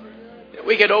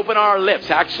 We could open our lips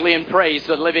actually and praise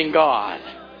the living God.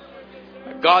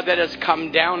 A God that has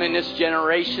come down in this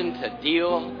generation to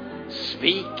deal,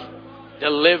 speak,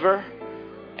 deliver,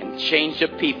 and change the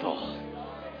people.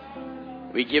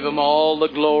 We give Him all the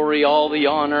glory, all the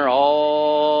honor,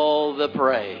 all the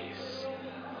praise.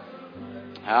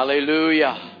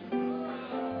 Hallelujah.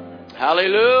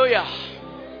 Hallelujah.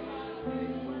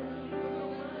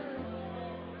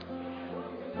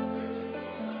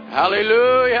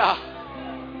 Hallelujah.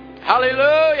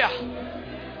 Hallelujah.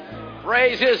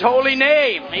 Praise His holy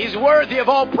name. He's worthy of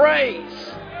all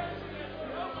praise.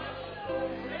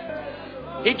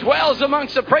 He dwells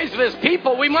amongst the praise of His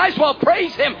people. We might as well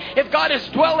praise Him if God is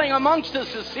dwelling amongst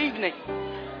us this evening.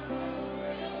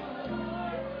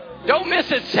 Don't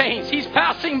miss it, saints. He's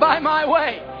passing by my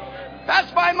way.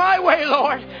 Pass by my way,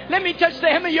 Lord. Let me touch the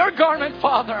hem of your garment,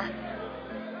 Father.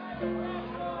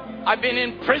 I've been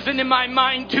imprisoned in my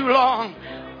mind too long.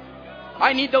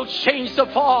 I need those chains to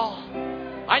fall.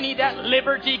 I need that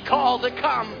liberty call to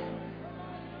come.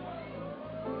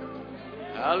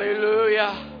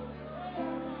 Hallelujah.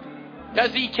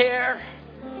 Does He care?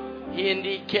 He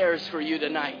indeed cares for you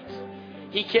tonight.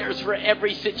 He cares for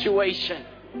every situation.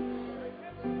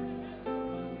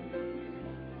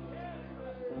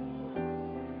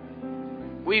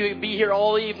 We would be here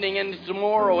all evening and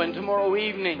tomorrow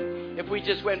evening if we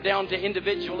just went down to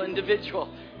individual.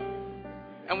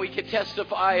 And we could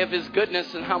testify of His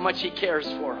goodness and how much He cares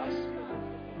for us.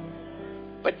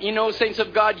 But you know, saints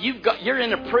of God, you're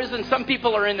in a prison. Some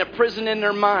people are in a prison in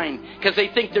their mind because they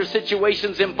think their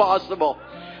situation's impossible.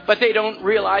 But they don't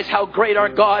realize how great our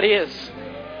God is.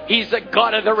 He's the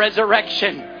God of the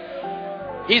resurrection.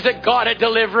 He's a God of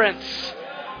deliverance.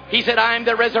 He said, I am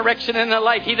the resurrection and the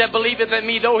life. He that believeth in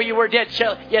me, though he were dead,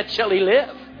 yet shall he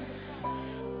live.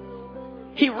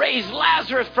 He raised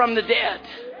Lazarus from the dead.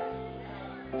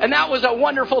 And that was a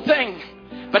wonderful thing.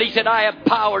 But He said, I have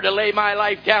power to lay my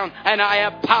life down, and I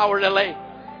have power to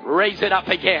raise it up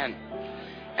again.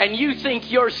 And you think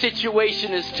your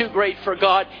situation is too great for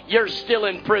God, you're still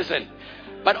in prison.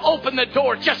 But open the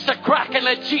door just a crack and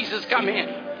let Jesus come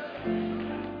in.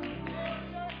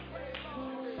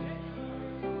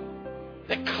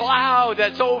 The cloud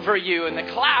that's over you and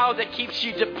the cloud that keeps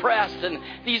you depressed and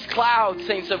these clouds,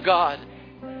 saints of God.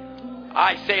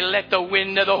 I say let the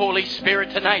wind of the Holy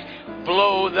Spirit tonight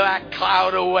blow that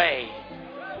cloud away.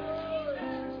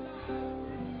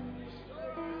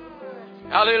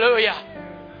 Hallelujah.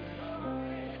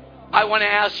 I want to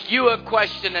ask you a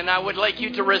question and I would like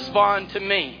you to respond to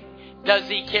me. Does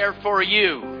He care for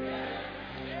you?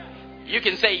 You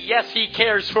can say, yes, He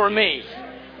cares for me.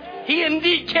 He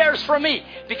indeed cares for me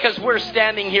because we're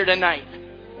standing here tonight.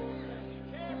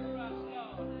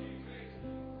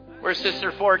 Where's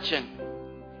Sister Fortune?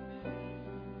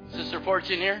 Sister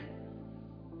Fortune here?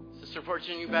 Sister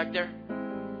Fortune, you back there?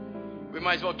 We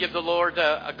might as well give the Lord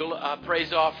a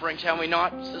praise offering, shall we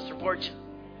not, Sister Fortune?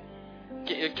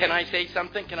 Can I say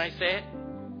something? Can I say it?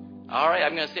 All right,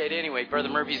 I'm going to say it anyway. Brother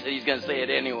Murphy said he's going to say it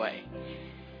anyway.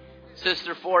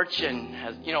 Sister Fortune,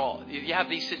 you have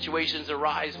these situations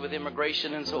arise with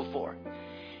immigration and so forth.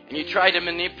 And you try to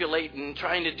manipulate and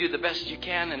trying to do the best you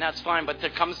can, and that's fine. But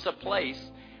there comes a place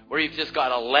where you've just got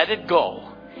to let it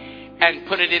go and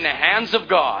put it in the hands of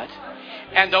God.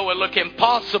 And though it look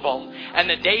impossible and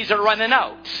the days are running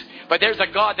out, but there's a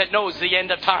God that knows the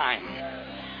end of time.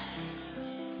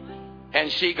 And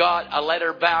she got a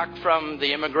letter back from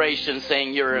the immigration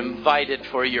saying you're invited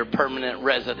for your permanent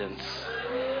residence.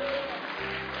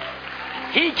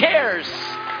 He cares.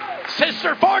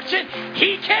 Sister Fortune,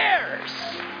 He cares.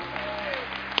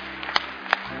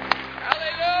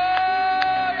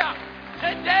 Hallelujah.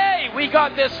 Today we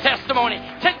got this testimony.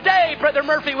 Today Brother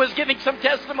Murphy was giving some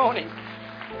testimony.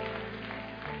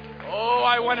 Oh,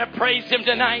 I want to praise Him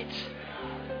tonight.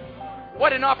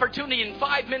 What an opportunity. In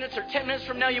 5 minutes or 10 minutes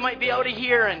from now, you might be out of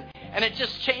here and it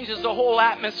just changes the whole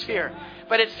atmosphere.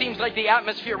 But it seems like the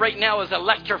atmosphere right now is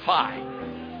electrified.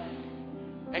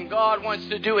 And God wants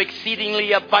to do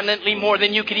exceedingly abundantly more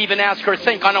than you could even ask or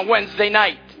think on a Wednesday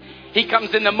night. He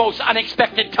comes in the most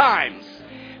unexpected times.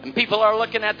 And people are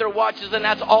looking at their watches and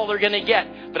that's all they're going to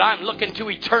get. But I'm looking to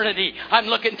eternity. I'm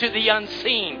looking to the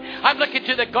unseen. I'm looking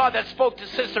to the God that spoke to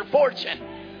Sister Fortune.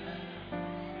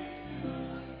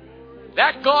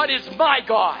 That God is my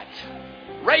God.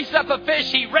 Raised up a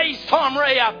fish. He raised Tom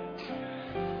Ray up.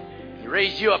 He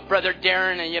raised you up, Brother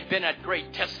Darren, and you've been a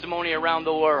great testimony around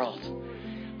the world.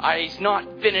 He's not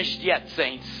finished yet,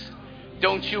 saints.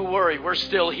 Don't you worry. We're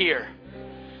still here.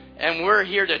 And we're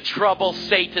here to trouble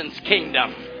Satan's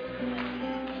kingdom.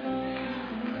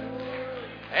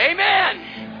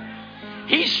 Amen.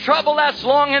 He's troubled us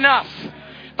long enough.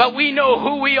 But we know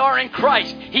who we are in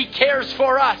Christ. He cares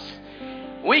for us.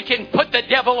 We can put the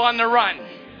devil on the run.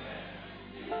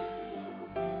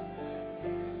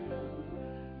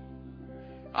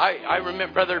 I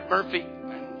remember Brother Murphy.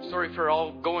 I'm sorry for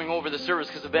all going over the service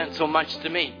because it meant so much to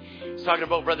me. He's talking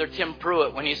about Brother Tim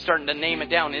Pruitt when he's starting to name it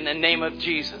down. In the name of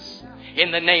Jesus. In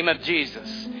the name of Jesus.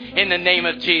 In the name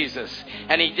of Jesus.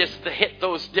 And he just hit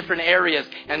those different areas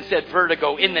and said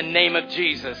vertigo. In the name of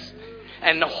Jesus.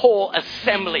 And the whole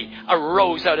assembly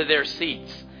arose out of their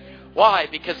seats. Why?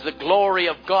 Because the glory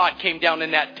of God came down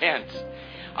in that tent.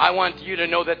 I want you to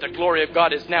know that the glory of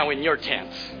God is now in your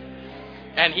tent.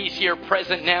 And He's here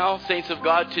present now, saints of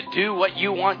God, to do what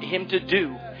you want Him to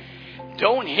do.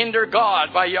 Don't hinder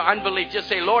God by your unbelief. Just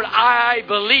say, Lord, I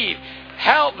believe.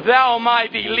 Help thou my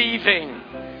believing.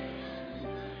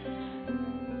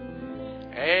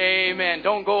 Amen.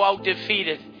 Don't go out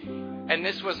defeated. And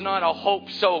this was not a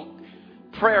hope-so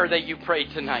prayer that you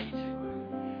prayed tonight.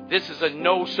 This is a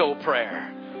no-so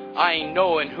prayer. I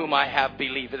know in whom I have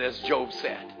believed, as Job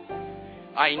said.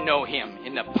 I know Him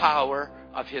in the power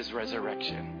of His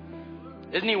resurrection.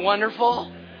 Isn't He wonderful?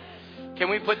 Can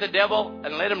we put the devil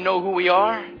and let him know who we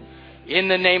are? In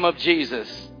the name of Jesus,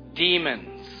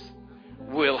 demons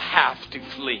will have to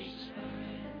flee.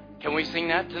 Can we sing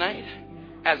that tonight?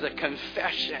 As a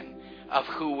confession of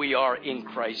who we are in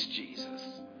Christ Jesus.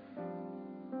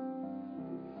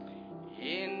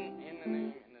 In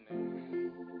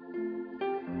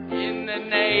the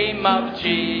name of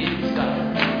Jesus.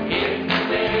 In the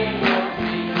name of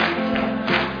Jesus.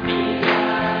 Be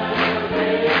thou the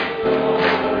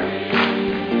glory.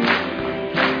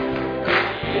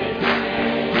 In the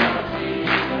name of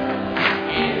Jesus.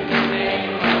 In the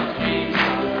name of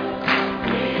Jesus.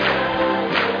 Be thou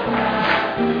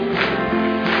the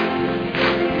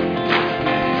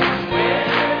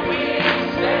when we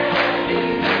stand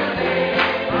in the name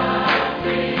of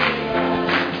Jesus,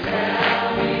 tell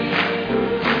me who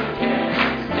can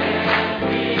stand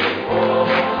before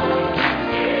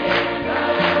in the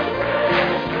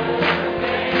precious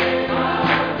name of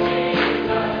Jesus.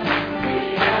 We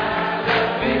have the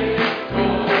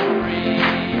victory.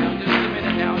 Just a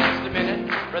minute now, just a minute.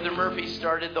 Brother Murphy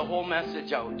started the whole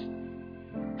message out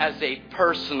as a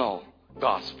personal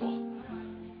gospel.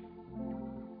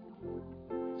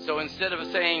 So instead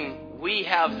of saying, we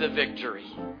have the victory,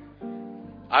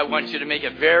 I want you to make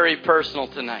it very personal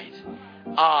tonight.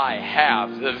 I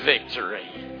have the victory.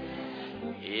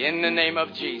 In the name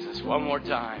of Jesus. One more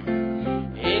time.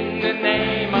 In the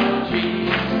name of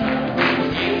Jesus.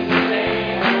 In the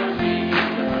name of Jesus.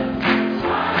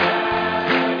 I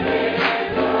have the victory.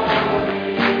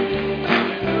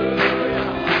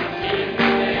 Hallelujah. In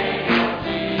the name of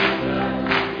Jesus.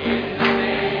 In the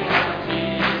name of Jesus.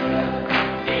 Demons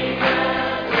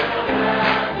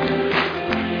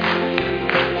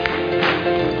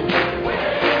will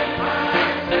have to when I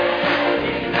stand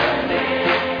in the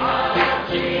name of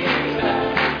Jesus,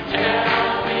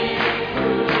 tell me who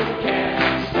can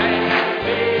stand.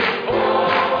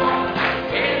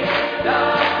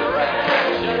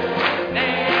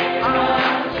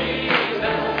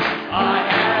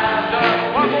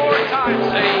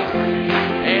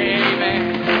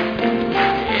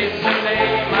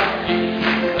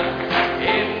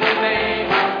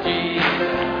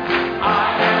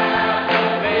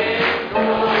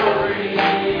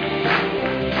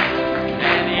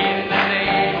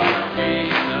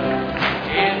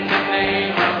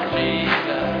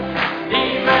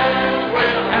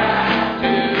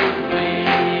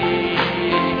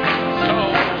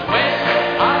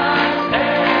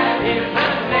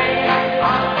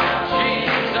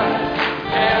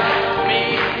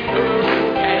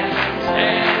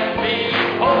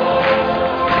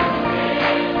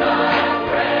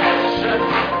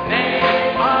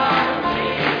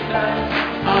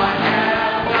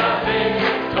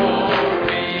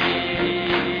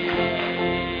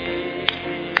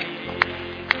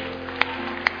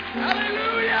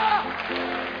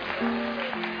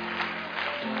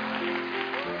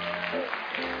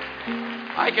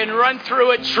 can run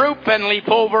through a troop and leap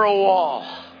over a wall.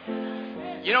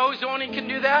 You know who's only can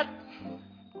do that?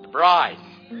 The bride.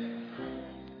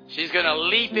 She's going to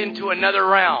leap into another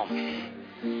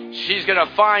realm. She's going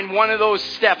to find one of those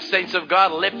steps, saints of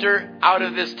God, lift her out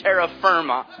of this terra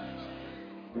firma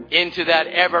into that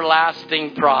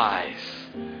everlasting prize.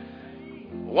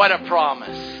 What a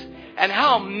promise. And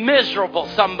how miserable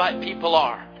some people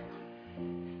are.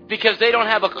 Because they don't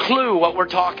have a clue what we're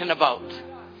talking about.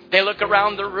 They look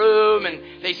around the room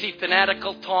and they see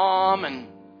fanatical Tom and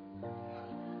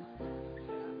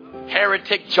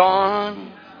heretic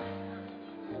John.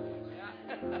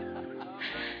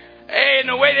 Hey, and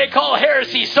the way they call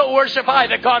heresy, so worship I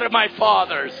the God of my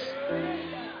fathers.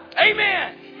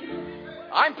 Amen.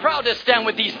 I'm proud to stand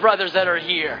with these brothers that are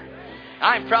here.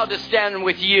 I'm proud to stand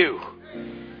with you.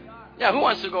 Yeah, who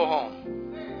wants to go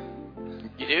home?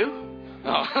 You do?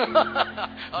 Oh,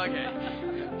 okay.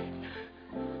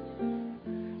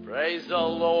 Praise the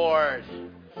Lord.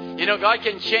 You know, God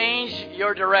can change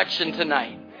your direction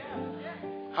tonight.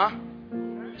 Huh?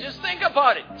 Just think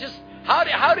about it. Just how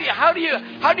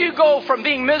do you go from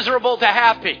being miserable to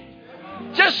happy?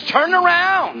 Just turn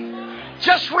around.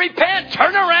 Just repent.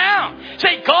 Turn around.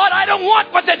 Say, God, I don't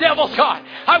want what the devil's got.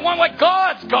 I want what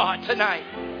God's got tonight.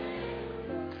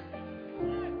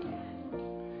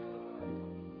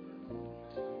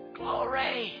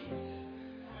 Glory.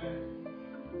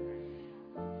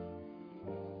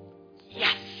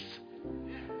 Yes.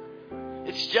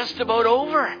 It's just about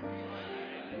over.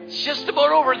 It's just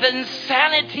about over. The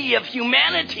insanity of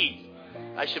humanity.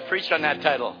 I should preach on that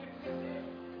title.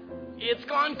 It's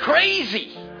gone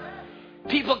crazy.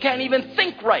 People can't even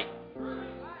think right.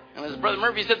 And as Brother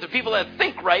Murphy said, the people that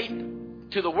think right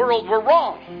to the world were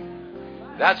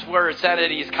wrong. That's where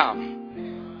insanity has come.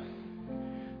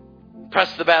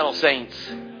 Press the battle, saints.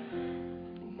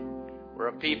 We're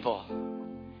a people.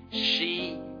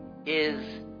 She is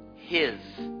his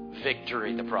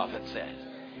victory, the prophet said.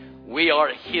 We are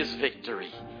his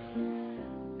victory.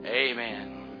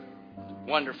 Amen.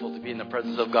 Wonderful to be in the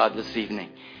presence of God this evening.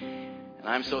 And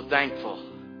I'm so thankful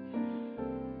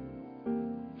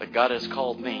that God has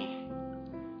called me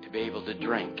to be able to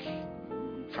drink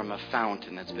from a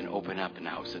fountain that's been opened up in the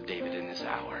house of David in this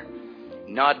hour.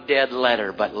 Not dead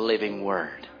letter, but living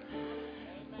word.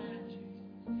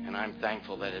 And I'm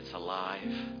thankful that it's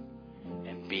alive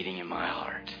and beating in my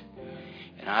heart.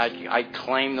 And I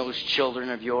claim those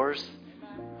children of yours.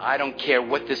 I don't care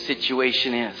what the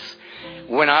situation is.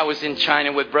 When I was in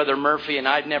China with Brother Murphy and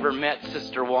I'd never met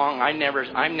Sister Wong, I've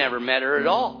never met her at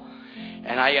all.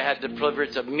 And I had the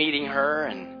privilege of meeting her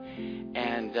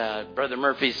and Brother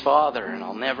Murphy's father, and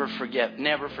I'll never forget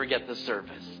the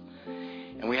service.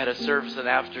 And we had a service, an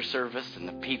after service, and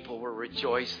the people were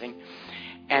rejoicing.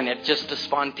 And it just a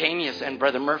spontaneous. And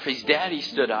Brother Murphy's daddy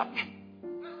stood up.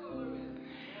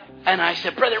 And I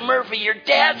said, Brother Murphy, your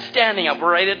dad's standing up.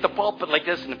 We're right at the pulpit like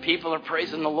this, and the people are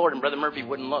praising the Lord. And Brother Murphy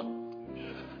wouldn't look.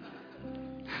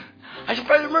 I said,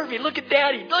 Brother Murphy, look at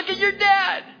Daddy. Look at your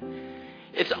dad.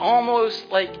 It's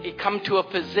almost like it come to a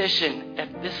position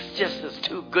that this just is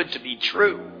too good to be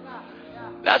true.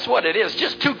 That's what it is.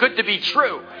 Just too good to be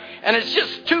true. And it's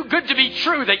just too good to be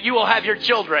true that you will have your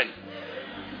children.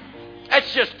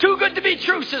 It's just too good to be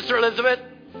true, Sister Elizabeth.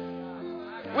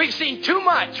 We've seen too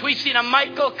much. We've seen a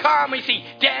Michael come. We see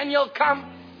Daniel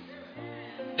come.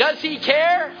 Does he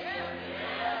care?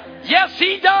 Yes,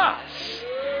 he does.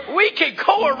 We can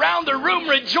go around the room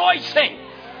rejoicing.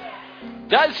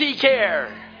 Does he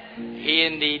care? He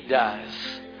indeed does.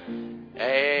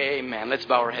 Amen. Let's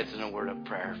bow our heads in a word of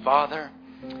prayer. Father,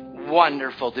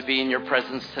 wonderful to be in your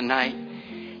presence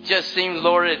tonight. Just seems,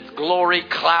 Lord, its glory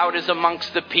cloud is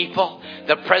amongst the people.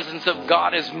 The presence of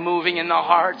God is moving in the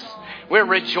hearts. We're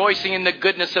rejoicing in the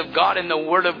goodness of God and the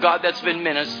word of God that's been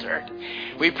ministered.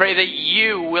 We pray that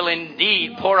you will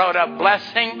indeed pour out a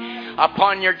blessing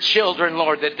upon your children,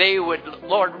 Lord, that they would,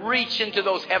 Lord, reach into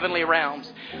those heavenly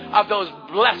realms of those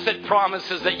blessed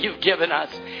promises that you've given us.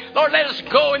 Lord, let us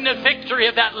go in the victory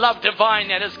of that love divine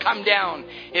that has come down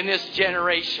in this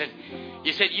generation.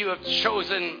 You said you have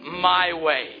chosen my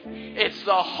way. It's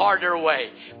the harder way,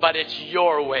 but it's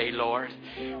your way, Lord.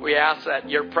 We ask that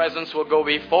your presence will go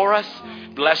before us.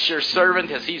 Bless your servant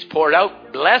as he's poured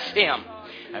out. Bless him.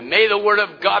 And may the word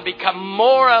of God become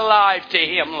more alive to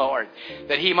him, Lord,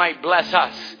 that he might bless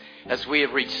us as we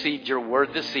have received your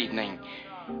word this evening.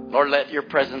 Lord, let your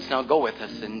presence now go with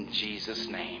us in Jesus'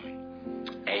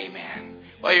 name. Amen.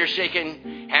 While you're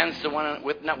shaking hands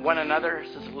with one another,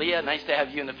 Sister Leah, nice to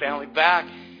have you and the family back.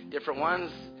 Different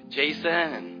ones, Jason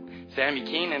and Sammy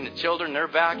Keene and the children, they're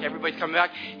back. Everybody's coming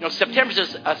back. You know,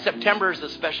 September is a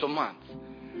special month.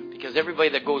 Because everybody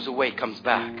that goes away comes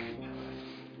back.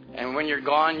 And when you're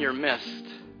gone, you're missed.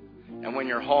 And when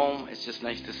you're home, it's just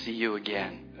nice to see you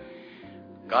again.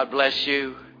 God bless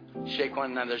you. Shake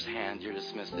one another's hand. You're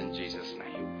dismissed in Jesus'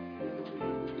 name.